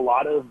seen a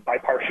lot of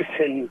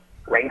bipartisan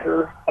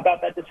rancor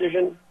about that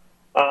decision,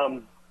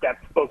 that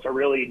folks are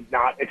really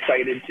not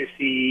excited to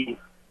see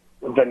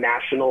the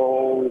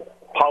national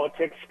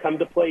politics come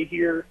to play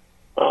here,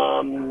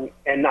 and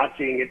not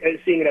seeing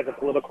it as a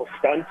political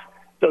stunt.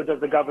 So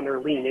does the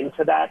governor lean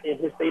into that in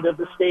his State of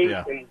the State?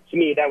 Yeah. And to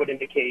me, that would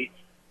indicate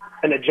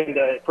an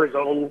agenda for his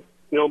own,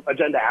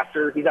 agenda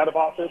after he's out of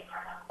office.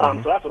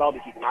 So that's what I'll be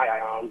keeping my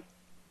eye on.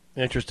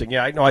 Interesting.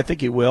 Yeah, I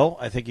think he will.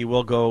 I think he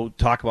will go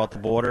talk about the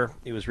border.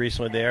 He was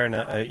recently there,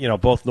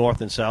 and both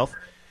north and south.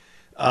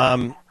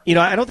 I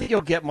don't think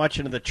he'll get much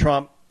into the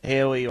Trump,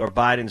 Haley, or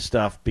Biden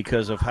stuff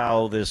because of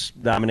how this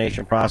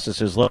nomination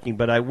process is looking.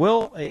 But I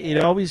will. He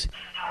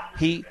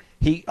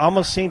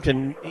almost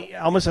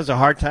has a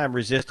hard time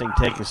resisting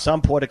taking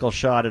some political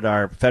shot at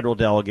our federal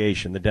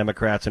delegation, the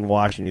Democrats in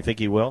Washington. You think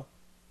he will?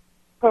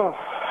 Oh,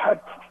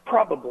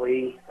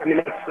 probably. I mean,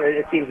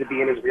 it seems to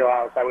be in his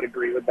wheelhouse. I would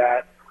agree with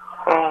that.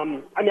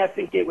 I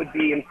think it would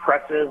be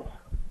impressive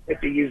if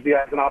he used it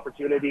as an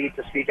opportunity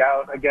to speak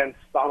out against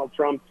Donald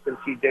Trump, since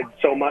he did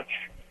so much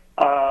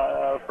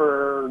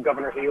for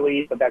Governor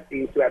Haley, but that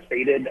seems to have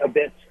faded a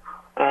bit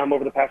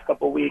over the past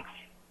couple of weeks.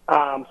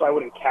 So I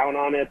wouldn't count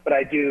on it, but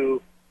I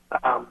do.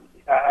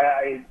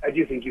 I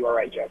do think you are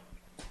right, Jeff.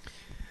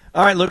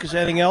 All right, Lucas.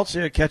 Anything else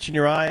catching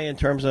your eye in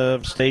terms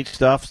of state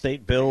stuff,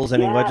 state bills,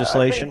 any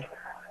legislation?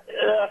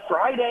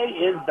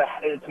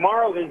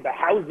 Tomorrow is the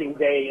housing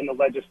day in the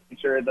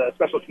legislature. The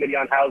Special Committee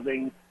on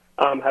Housing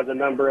has a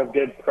number of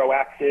good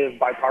proactive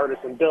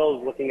bipartisan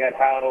bills looking at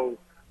how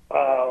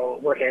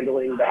we're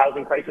handling the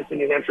housing crisis in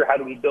New Hampshire. How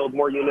do we build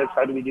more units?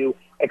 How do we do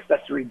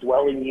accessory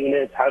dwelling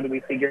units? How do we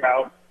figure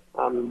out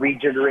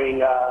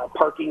rejiggering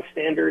parking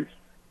standards?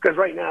 Because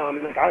right now,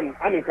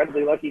 I'm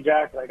incredibly lucky,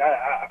 Jack.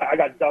 I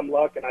got dumb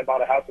luck and I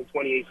bought a house in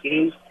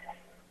 2018.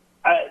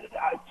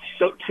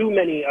 So too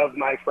many of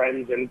my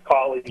friends and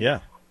colleagues,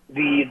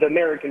 the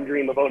American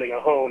dream of owning a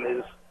home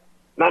is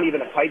not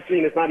even a pipe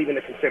dream. It's not even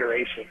a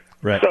consideration.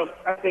 Right. So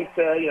I think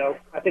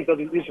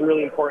these are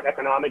really important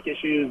economic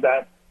issues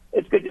that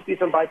it's good to see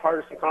some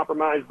bipartisan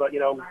compromise, but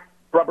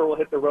rubber will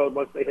hit the road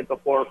once they hit the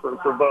floor for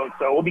votes.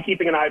 So we'll be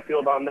keeping an eye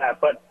peeled on that.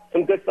 But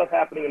some good stuff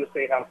happening in the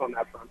State House on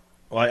that front.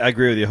 Well, I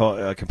agree with you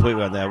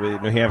completely on that.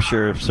 New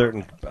Hampshire,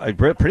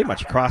 pretty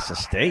much across the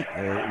state,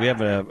 we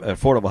have an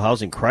affordable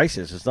housing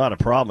crisis. It's not a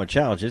problem, a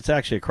challenge. It's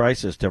actually a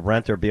crisis to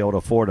rent or be able to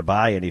afford to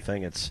buy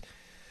anything. It's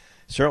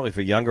certainly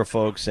for younger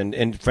folks,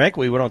 and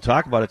frankly, we don't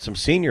talk about it. Some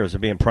seniors are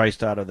being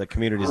priced out of the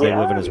communities they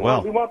live in as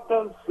well. We want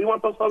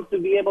those folks to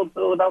be able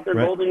to live out their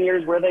golden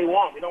years where they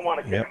want. We don't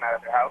want to kick them out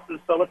of their houses.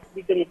 So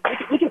we can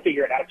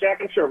figure it out, Jack.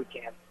 I'm sure we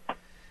can.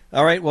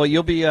 All right. Well,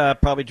 you'll be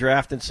probably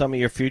drafting some of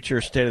your future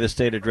State of the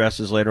State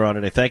addresses later on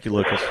today. Thank you,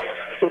 Lucas.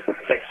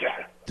 Thanks,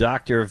 Jack.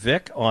 Dr.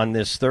 Vic on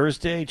this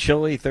Thursday,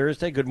 chilly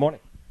Thursday. Good morning.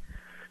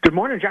 Good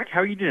morning, Jack.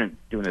 How are you doing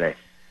today?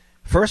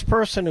 First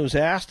person who's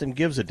asked and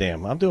gives a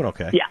damn. I'm doing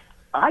okay. Yeah,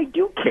 I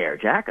do care,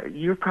 Jack.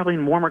 You're probably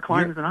in warmer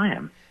climates than I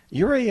am.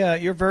 You're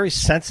a very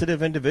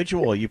sensitive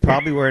individual. You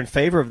probably were in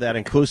favor of that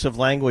inclusive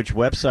language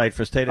website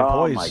for state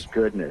employees. Oh, my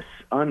goodness.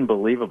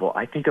 Unbelievable.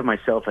 I think of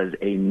myself as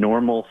a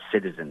normal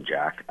citizen,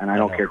 Jack, and I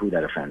don't care who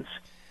that offends.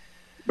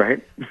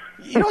 Right?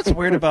 You know what's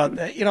weird about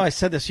that? I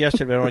said this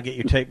yesterday, but I want to get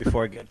your take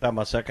before I get talking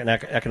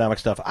about economic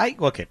stuff. I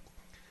look at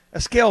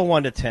a scale of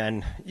 1 to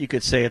 10. You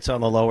could say it's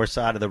on the lower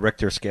side of the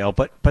Richter scale,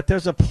 but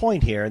there's a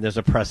point here, and there's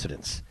a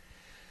precedence.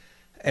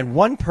 And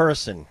one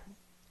person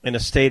in a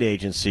state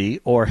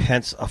agency, or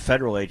hence a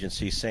federal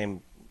agency,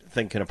 same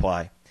thing can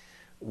apply.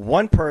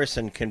 One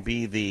person can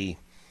be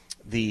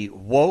the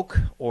woke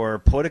or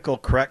political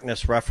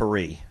correctness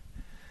referee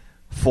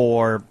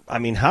for,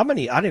 how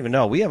many? I don't even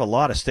know. We have a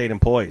lot of state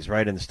employees,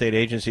 right, in the state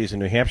agencies in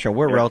New Hampshire.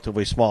 We're a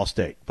relatively small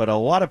state. But a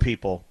lot of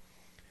people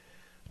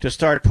to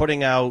start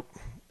putting out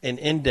an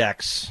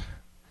index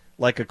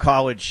like a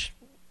college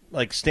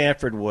like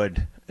Stanford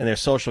would and their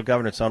social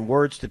governance on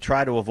words to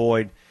try to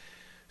avoid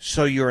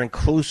so you're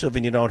inclusive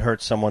and you don't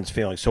hurt someone's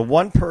feelings. So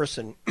one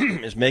person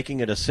is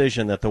making a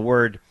decision that the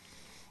word,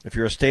 if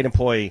you're a state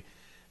employee,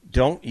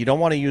 you don't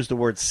want to use the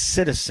word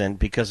citizen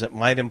because it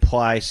might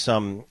imply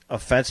some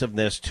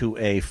offensiveness to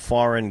a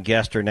foreign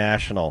guest or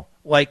national.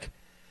 Like,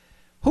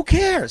 who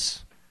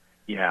cares?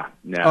 Yeah,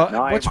 no.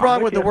 What's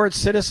wrong with the word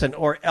citizen?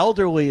 Or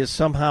elderly is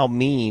somehow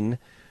mean.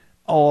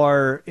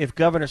 Or if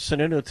Governor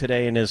Sununu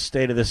today in his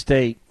State of the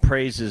State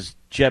praises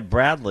Jeb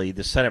Bradley,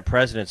 the Senate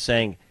president,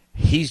 saying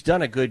he's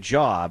done a good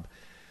job,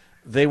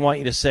 they want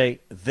you to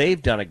say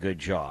they've done a good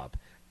job.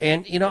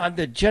 And, on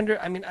the gender,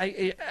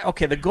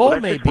 the goal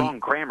may be wrong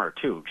grammar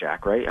too,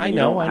 Jack, right? I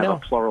know. A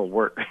plural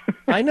word.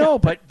 I know,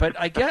 but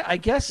I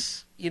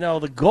guess,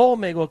 the goal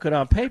may look good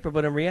on paper,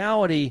 but in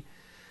reality,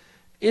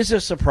 is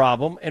this a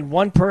problem? And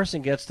one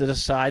person gets to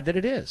decide that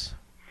it is.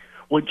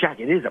 Well, Jack,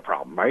 it is a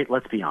problem, right?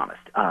 Let's be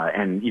honest.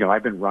 And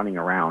I've been running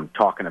around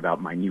talking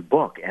about my new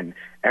book, and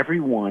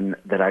everyone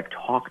that I've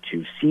talked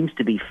to seems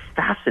to be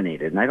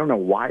fascinated. And I don't know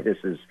why this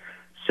is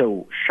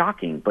so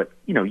shocking, but,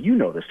 you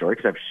know the story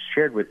because I've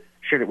shared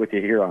it with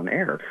you here on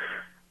air.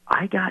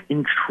 I got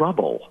in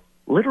trouble,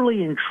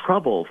 literally in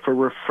trouble, for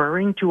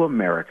referring to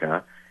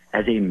America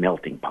as a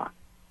melting pot.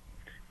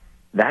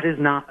 That is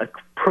not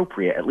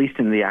appropriate, at least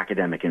in the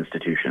academic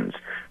institutions,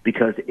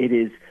 because it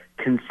is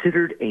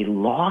considered a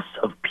loss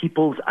of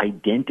people's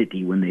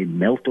identity when they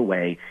melt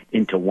away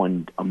into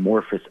one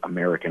amorphous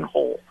American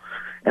whole.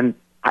 And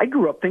I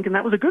grew up thinking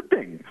that was a good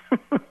thing.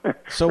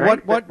 So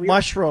right? What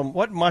mushroom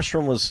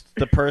was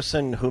the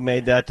person who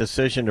made that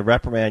decision to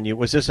reprimand you?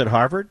 Was this at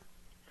Harvard?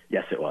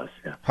 Yes, it was.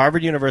 Yeah.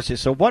 Harvard University.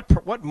 So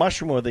what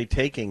mushroom were they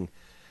taking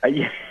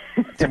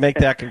to make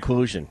that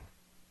conclusion?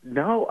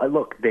 No,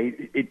 look,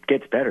 it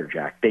gets better,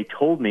 Jack. They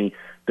told me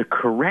the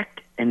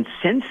correct and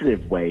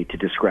sensitive way to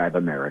describe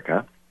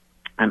America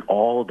and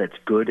all that's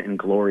good and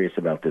glorious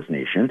about this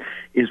nation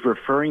is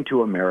referring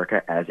to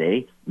America as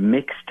a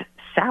mixed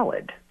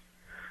salad.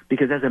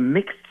 Because as a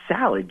mixed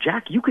salad,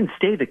 Jack, you can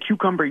stay the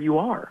cucumber you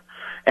are.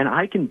 And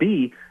I can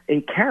be a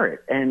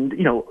carrot, and,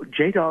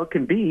 J-Dog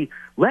can be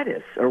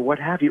lettuce or what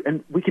have you,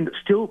 and we can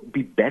still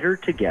be better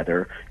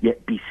together,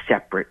 yet be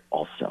separate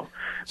also.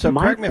 So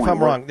correct me if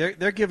I'm wrong.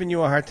 They're giving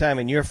you a hard time,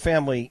 and your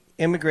family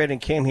immigrated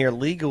and came here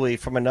legally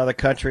from another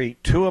country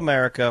to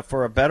America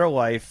for a better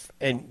life,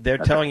 and they're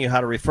telling you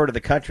how to refer to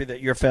the country that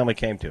your family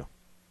came to.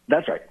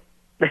 That's right.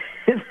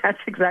 That's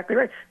exactly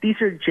right.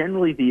 These are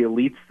generally the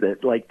elites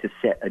that like to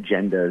set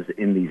agendas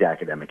in these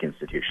academic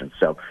institutions.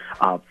 So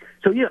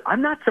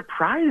I'm not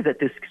surprised that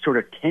this sort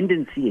of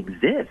tendency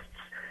exists,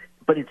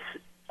 but it's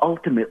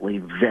ultimately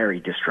very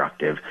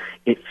destructive.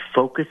 It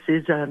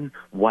focuses on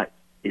what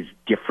is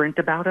different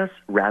about us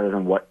rather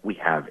than what we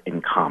have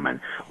in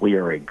common. We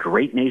are a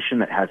great nation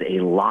that has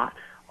a lot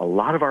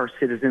of our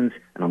citizens,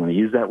 and I'm going to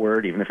use that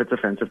word even if it's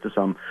offensive to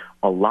some,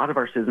 a lot of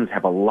our citizens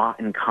have a lot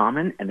in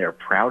common, and they're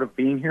proud of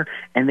being here,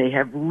 and they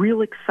have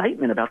real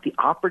excitement about the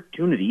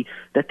opportunity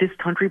that this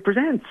country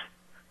presents,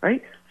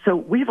 right? So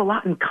we have a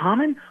lot in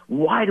common.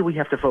 Why do we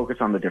have to focus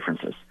on the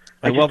differences?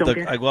 I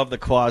love the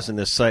clause in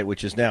this site,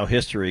 which is now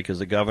history, because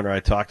the governor I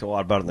talked a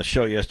lot about on the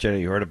show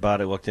yesterday, you heard about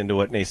it, looked into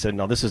it, and he said,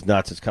 no, this is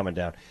nuts, it's coming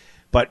down.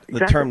 But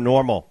the term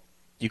normal,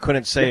 you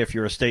couldn't say if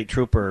you're a state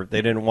trooper,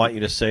 they didn't want you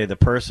to say the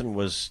person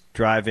was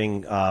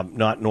driving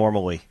not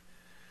normally,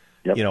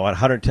 at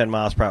 110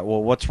 miles per hour.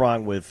 Well, what's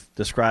wrong with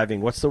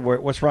describing, what's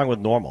wrong with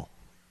normal?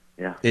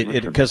 Yeah.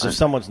 Because if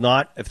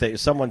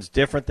someone's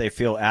different, they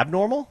feel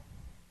abnormal?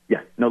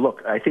 Yeah. No,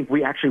 look, I think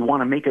we actually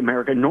want to make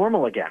America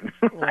normal again.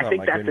 I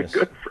think that's goodness. a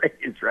good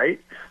phrase,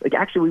 right? Like,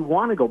 actually, we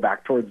want to go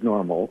back towards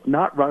normal,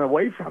 not run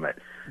away from it.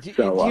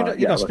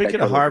 Speaking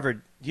of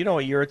Harvard,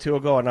 a year or two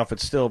ago, I don't know if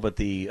it's still, but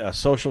the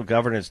social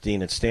governance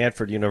dean at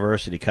Stanford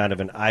University, kind of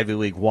an Ivy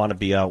League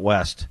wannabe out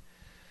west,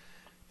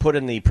 put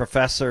in the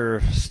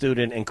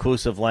professor-student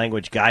inclusive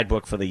language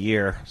guidebook for the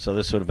year. So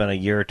this would have been a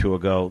year or two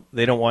ago.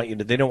 They don't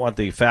want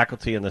the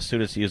faculty and the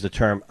students to use the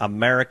term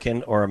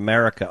American or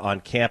America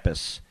on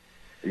campus.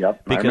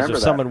 Yep, because if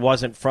someone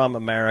wasn't from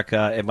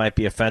America, it might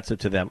be offensive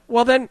to them.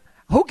 Well, then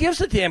who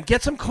gives a damn?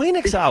 Get some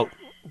Kleenex out.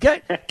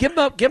 Give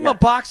them a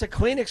box of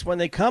Kleenex when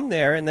they come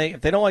there, and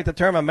if they don't like the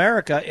term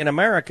America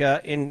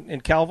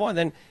in California,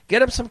 then get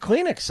them some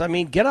Kleenex. I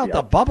mean, get out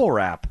the bubble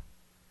wrap.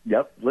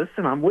 Yep.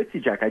 Listen, I'm with you,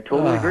 Jack. I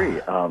totally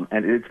agree.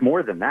 And it's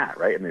more than that,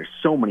 right? And there's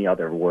so many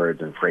other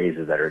words and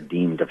phrases that are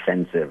deemed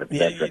offensive,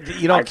 etc.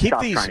 I've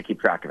stopped trying to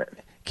keep track of it.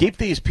 Keep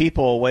these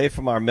people away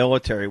from our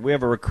military. We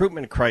have a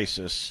recruitment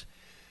crisis.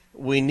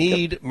 We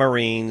need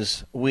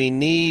Marines. We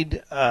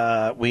need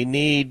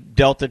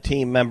Delta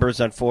team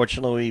members,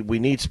 unfortunately. We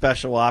need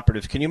special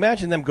operatives. Can you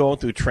imagine them going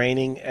through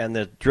training and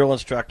the drill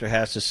instructor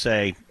has to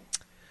say,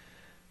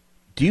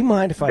 do you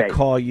mind if I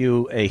call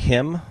you a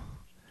him?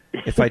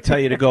 If I tell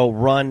you to go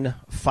run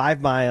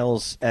 5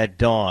 miles at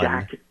dawn?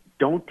 Jack,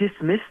 don't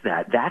dismiss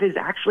that. That is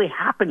actually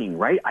happening,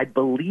 right? I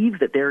believe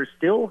that there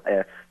still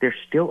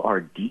are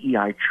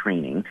DEI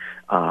training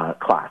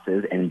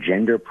classes and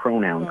gender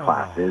pronoun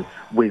classes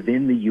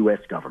within the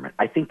U.S. government.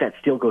 I think that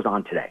still goes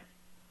on today.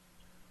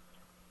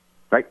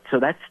 right? So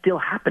that's still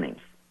happening.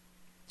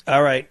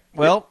 All right.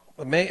 Well,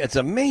 it's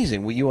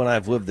amazing. You and I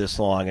have lived this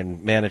long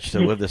and managed to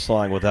live this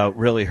long without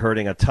really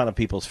hurting a ton of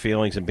people's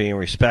feelings and being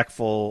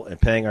respectful and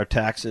paying our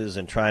taxes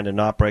and trying to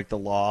not break the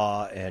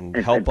law and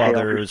help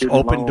others.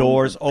 Open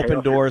doors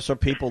for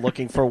people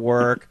looking for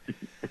work.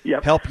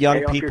 Yep. Help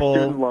young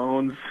people.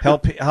 Loans.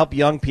 Help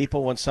young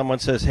people when someone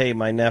says, "Hey,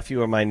 my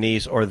nephew or my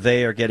niece or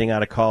they are getting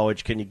out of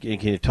college. Can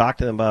you talk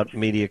to them about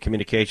media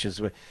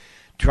communications?"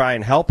 Try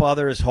and help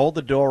others. Hold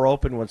the door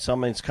open when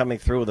someone's coming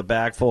through with a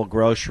bag full of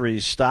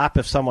groceries. Stop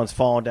if someone's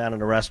falling down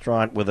in a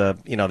restaurant with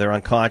they're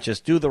unconscious.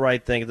 Do the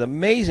right thing. It's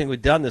amazing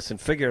we've done this and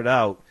figured it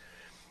out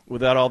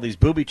without all these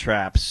booby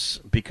traps,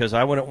 because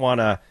I wouldn't want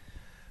to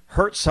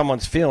hurt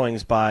someone's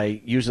feelings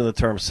by using the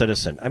term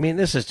citizen. I mean,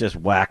 this is just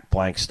whack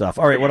blank stuff.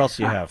 All right, what else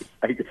do you have?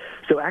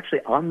 So actually,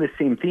 on the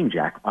same theme,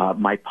 Jack,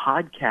 my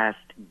podcast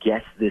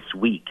guest this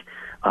week,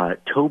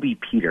 Toby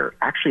Peter,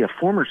 actually a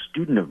former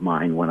student of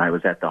mine when I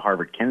was at the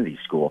Harvard Kennedy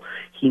School.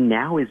 He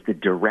now is the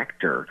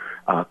director,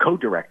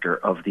 co-director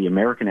of the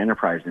American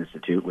Enterprise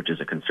Institute, which is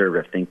a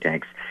conservative think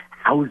tank's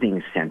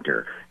housing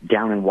center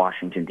down in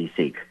Washington,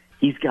 D.C.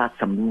 He's got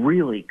some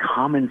really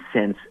common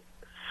sense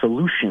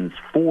solutions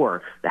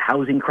for the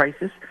housing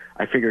crisis.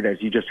 I figured,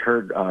 as you just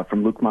heard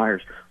from Lucas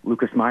Myers,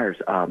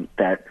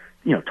 that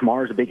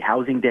tomorrow's a big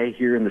housing day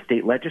here in the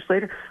state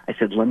legislature. I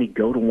said, let me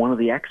go to one of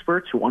the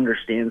experts who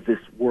understands this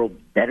world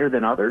better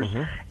than others.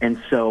 Mm-hmm.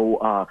 And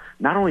so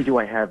not only do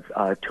I have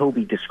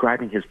Toby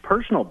describing his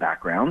personal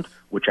background,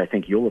 which I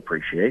think you'll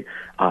appreciate,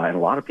 and a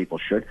lot of people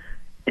should,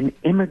 an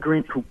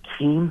immigrant who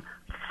came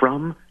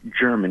from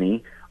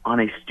Germany on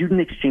a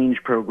student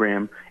exchange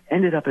program,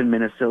 ended up in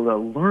Minnesota,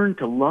 learned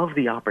to love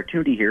the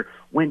opportunity here,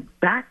 went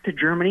back to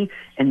Germany,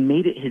 and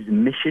made it his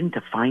mission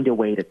to find a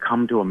way to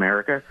come to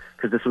America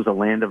because this was a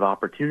land of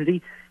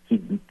opportunity.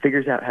 He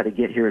figures out how to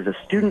get here as a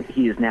student.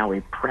 He is now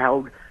a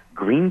proud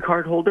green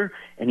card holder,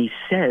 and he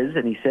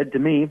said to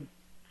me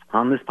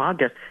on this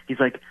podcast, he's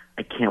like,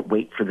 I can't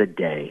wait for the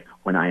day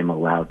when I am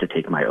allowed to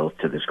take my oath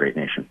to this great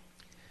nation.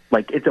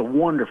 Like, it's a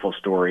wonderful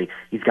story.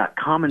 He's got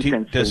common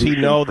sense. Does he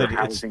know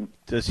that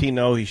does he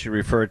know he should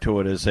refer to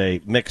it as a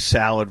mixed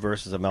salad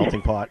versus a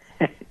melting pot?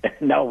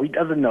 No, he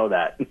doesn't know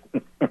that.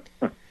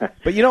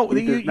 But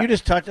you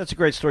just touched. That's a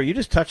great story. You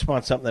just touched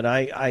upon something that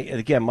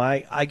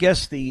I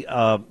guess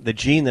the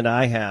gene that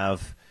I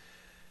have,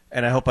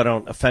 and I hope I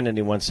don't offend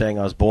anyone saying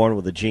I was born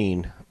with a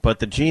gene, but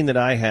the gene that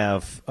I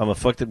have, I'm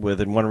afflicted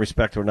with in one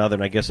respect or another,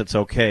 and I guess it's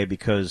okay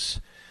because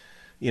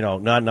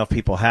not enough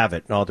people have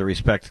it, in all due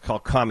respect. It's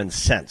called common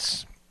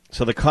sense.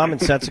 So the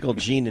commonsensical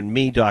gene in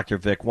me, Dr.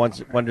 Vic,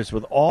 wonders,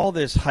 with all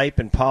this hype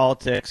in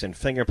politics and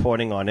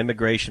finger-pointing on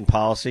immigration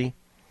policy,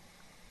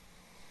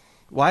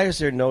 why is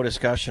there no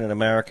discussion in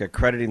America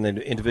crediting the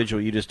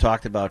individual you just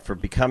talked about for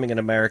becoming an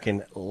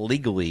American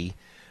legally?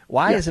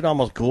 Why is it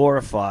almost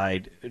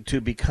glorified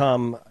to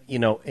become,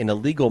 an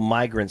illegal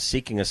migrant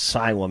seeking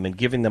asylum and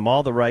giving them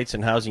all the rights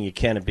and housing you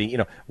can and be,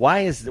 why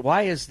is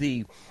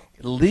the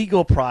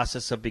legal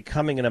process of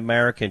becoming an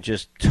American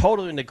just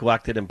totally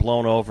neglected and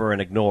blown over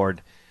and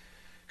ignored?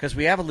 Because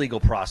we have a legal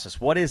process.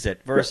 What is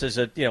it versus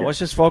let's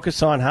just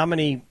focus on how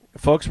many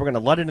folks we're going to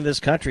let into this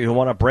country who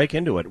want to break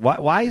into it.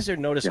 Why is there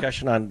no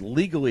discussion on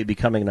legally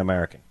becoming an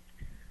American?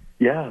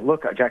 Yeah,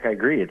 look, Jack, I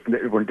agree.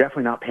 We're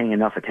definitely not paying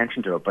enough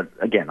attention to it. But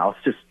again, I'll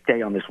just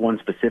stay on this one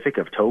specific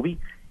of Toby.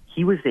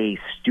 He was a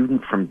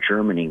student from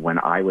Germany when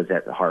I was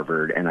at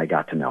Harvard, and I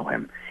got to know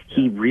him.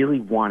 He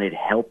really wanted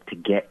help to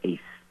get a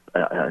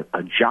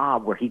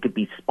job where he could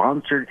be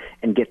sponsored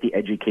and get the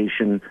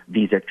education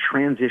visa,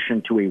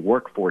 transition to a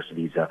workforce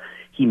visa.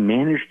 He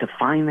managed to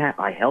find that.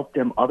 I helped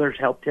him. Others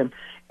helped him.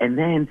 And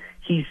then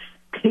he's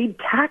paid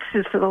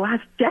taxes for the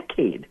last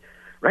decade,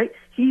 right?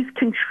 He's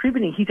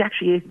contributing. He's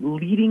actually a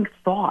leading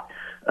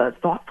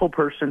thoughtful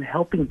person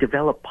helping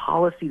develop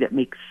policy that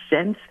makes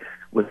sense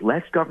with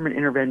less government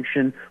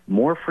intervention,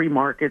 more free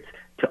markets,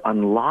 to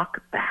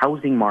unlock the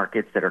housing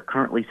markets that are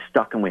currently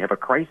stuck and we have a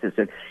crisis.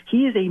 And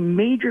he is a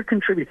major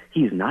contributor.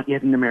 He is not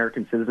yet an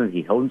American citizen.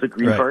 He owns a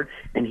green card,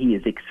 and he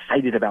is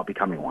excited about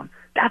becoming one.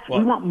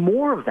 We want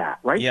more of that,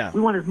 right? Yeah.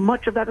 We want as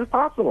much of that as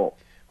possible.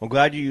 I'm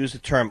glad you used the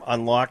term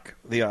unlock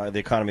the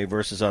economy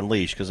versus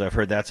unleash, because I've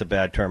heard that's a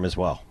bad term as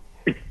well.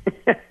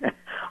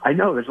 I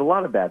know there's a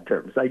lot of bad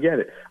terms. I get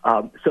it.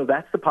 So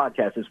that's the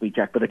podcast this week,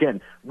 Jack. But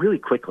again, really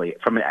quickly,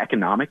 from an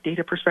economic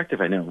data perspective,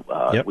 I know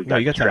we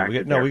got time.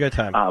 We got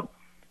time.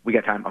 We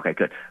got time? Okay,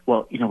 good.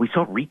 Well, we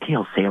saw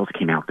retail sales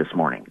came out this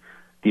morning.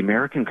 The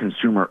American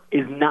consumer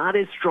is not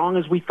as strong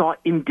as we thought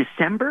in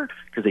December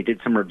because they did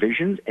some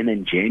revisions, and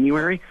then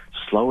January,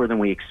 slower than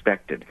we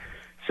expected.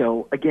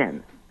 So,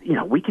 again,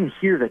 we can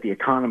hear that the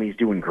economy is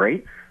doing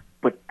great,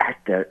 but at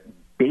the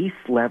base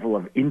level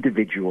of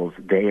individuals,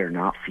 they are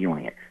not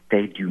feeling it.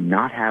 They do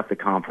not have the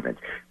confidence.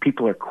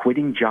 People are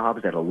quitting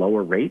jobs at a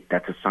lower rate.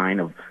 That's a sign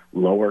of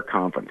lower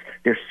confidence.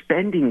 They're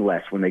spending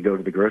less when they go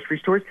to the grocery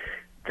stores.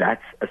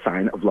 That's a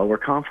sign of lower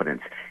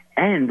confidence.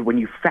 And when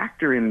you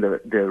factor in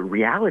the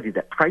reality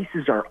that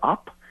prices are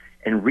up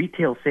and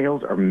retail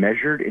sales are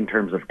measured in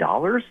terms of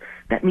dollars,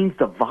 that means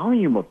the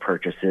volume of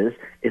purchases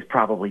is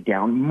probably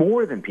down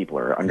more than people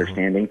are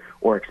understanding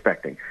or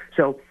expecting.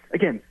 So,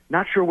 again,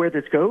 not sure where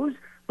this goes,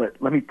 but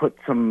let me put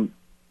some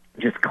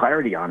just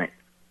clarity on it.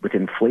 With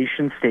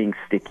inflation staying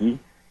sticky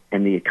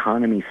and the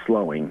economy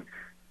slowing,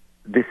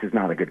 this is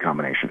not a good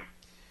combination.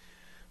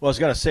 Well, I was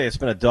going to say, it's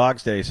been a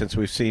dog's day since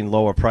we've seen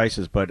lower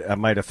prices, but I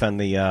might offend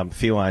the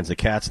felines, the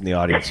cats in the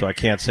audience, so I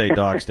can't say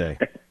dog's day.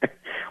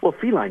 Well,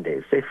 feline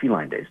days. Say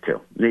feline days, too.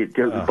 They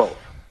both.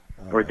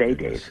 Or they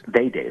days.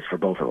 They days for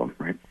both of them,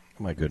 right?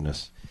 My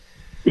goodness.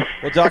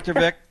 Well, Dr.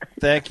 Vic,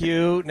 thank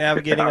you.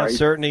 Navigating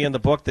Uncertainty in the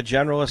book, The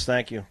Generalist.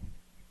 Thank you.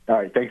 All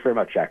right. Thanks very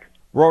much, Jack.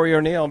 Rory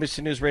O'Neill,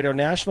 NBC News Radio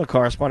National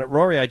Correspondent.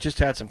 Rory, I just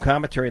had some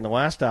commentary in the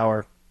last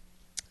hour.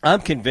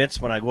 I'm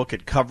convinced when I look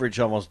at coverage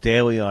almost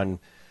daily on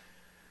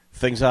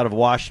things out of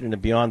Washington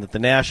and beyond that the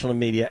national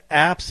media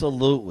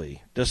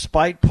absolutely,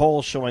 despite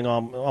polls showing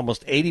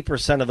almost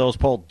 80% of those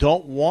polled,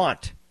 don't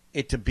want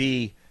it to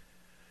be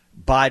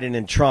Biden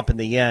and Trump in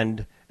the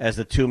end as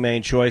the two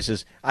main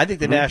choices. I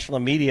think the national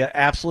media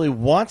absolutely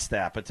wants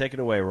that, but take it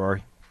away,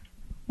 Rory.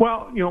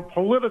 Well,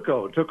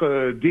 Politico took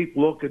a deep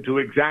look into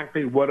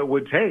exactly what it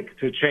would take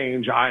to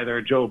change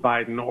either Joe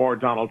Biden or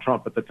Donald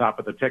Trump at the top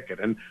of the ticket.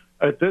 And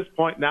at this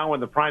point now in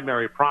the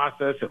primary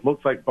process, it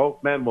looks like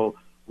both men will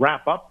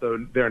wrap up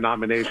their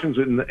nominations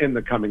in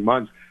the coming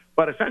months.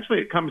 But essentially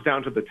it comes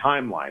down to the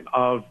timeline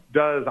of,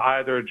 does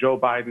either Joe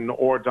Biden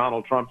or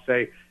Donald Trump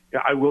say,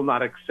 I will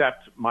not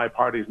accept my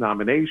party's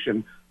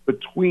nomination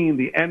between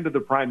the end of the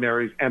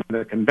primaries and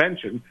the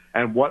convention,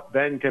 and what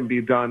then can be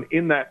done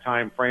in that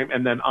time frame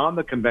and then on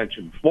the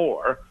convention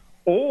floor,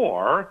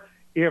 or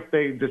if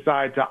they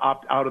decide to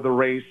opt out of the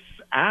race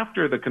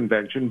after the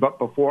convention but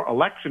before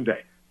Election Day.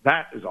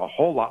 That is a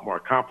whole lot more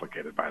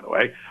complicated, by the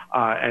way,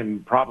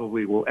 and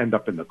probably will end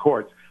up in the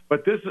courts.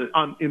 But this,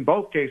 in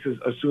both cases,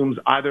 assumes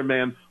either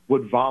man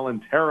would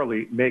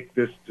voluntarily make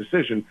this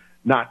decision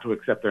not to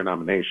accept their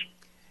nomination.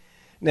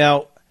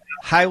 Now,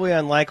 highly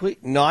unlikely,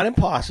 not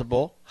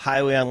impossible,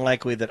 highly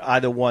unlikely that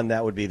either one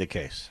that would be the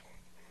case.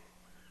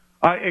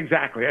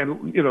 Exactly.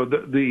 And,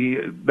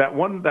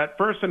 that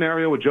first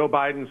scenario with Joe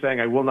Biden saying,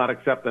 I will not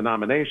accept the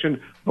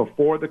nomination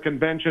before the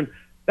convention,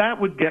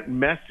 that would get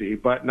messy,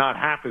 but not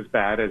half as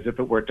bad as if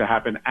it were to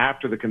happen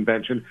after the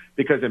convention,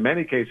 because in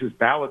many cases,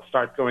 ballots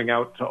start going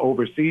out to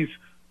overseas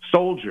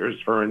soldiers,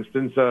 for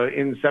instance,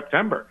 in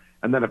September.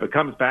 And then if it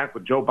comes back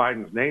with Joe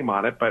Biden's name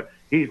on it, but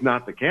he's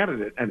not the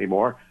candidate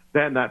anymore,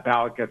 then that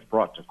ballot gets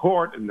brought to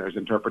court and there's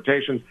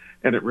interpretations,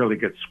 and it really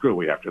gets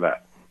screwy after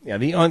that. Yeah,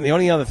 the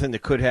only other thing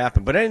that could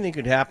happen, but anything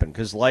could happen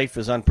because life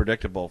is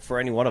unpredictable for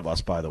any one of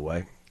us, by the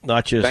way,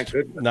 not just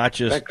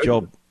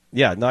Joe.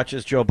 Yeah, not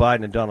just Joe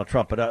Biden and Donald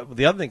Trump. But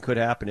the other thing could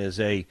happen is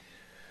a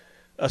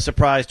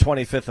surprise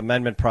 25th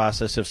Amendment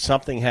process. If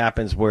something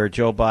happens where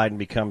Joe Biden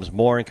becomes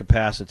more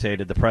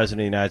incapacitated, the President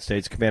of the United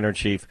States,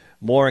 Commander-in-Chief,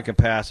 more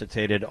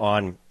incapacitated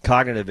on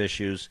cognitive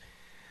issues,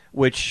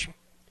 which,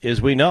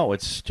 as we know,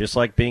 it's just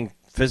like being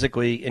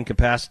physically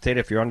incapacitated.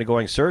 If you're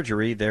undergoing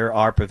surgery, there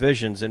are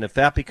provisions. And if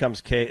that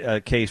becomes a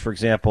case, for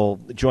example,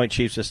 the Joint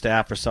Chiefs of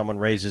Staff or someone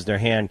raises their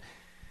hand,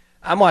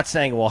 I'm not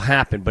saying it will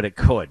happen, but it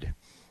could.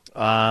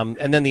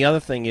 And then the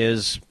other thing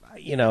is,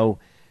 Joe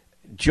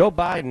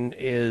Biden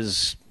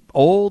is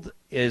old,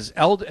 is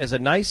a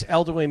nice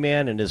elderly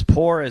man, and as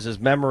poor as his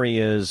memory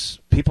is,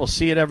 people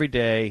see it every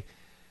day.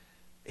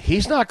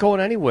 He's not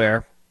going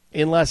anywhere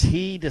unless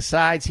he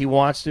decides he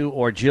wants to,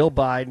 or Jill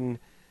Biden,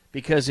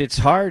 because it's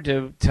hard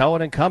to tell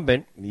an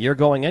incumbent you're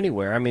going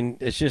anywhere. I mean,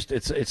 it's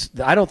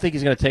I don't think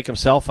he's going to take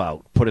himself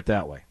out, put it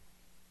that way.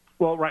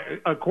 Well, right.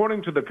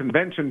 According to the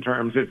convention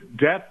terms, it's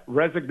death,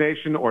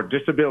 resignation, or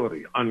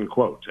disability,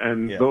 unquote.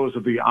 And those are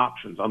the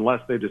options,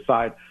 unless they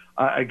decide,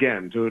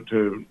 again,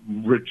 to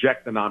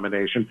reject the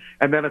nomination.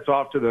 And then it's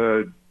off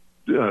to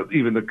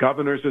even the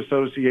Governors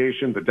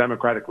Association, the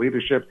Democratic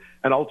leadership,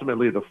 and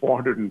ultimately the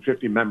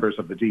 450 members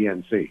of the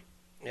DNC.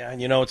 Yeah,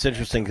 and it's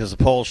interesting because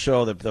the polls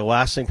show that the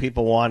last thing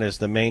people want is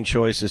the main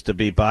choice is to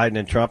be Biden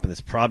and Trump, and it's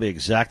probably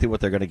exactly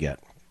what they're going to get.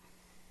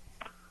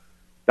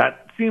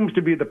 That seems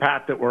to be the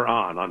path that we're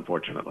on,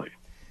 unfortunately.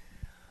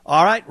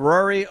 All right,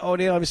 Rory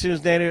O'Neill,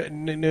 NBC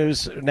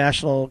News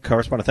National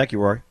Correspondent. Thank you,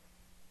 Rory.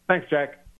 Thanks, Jack.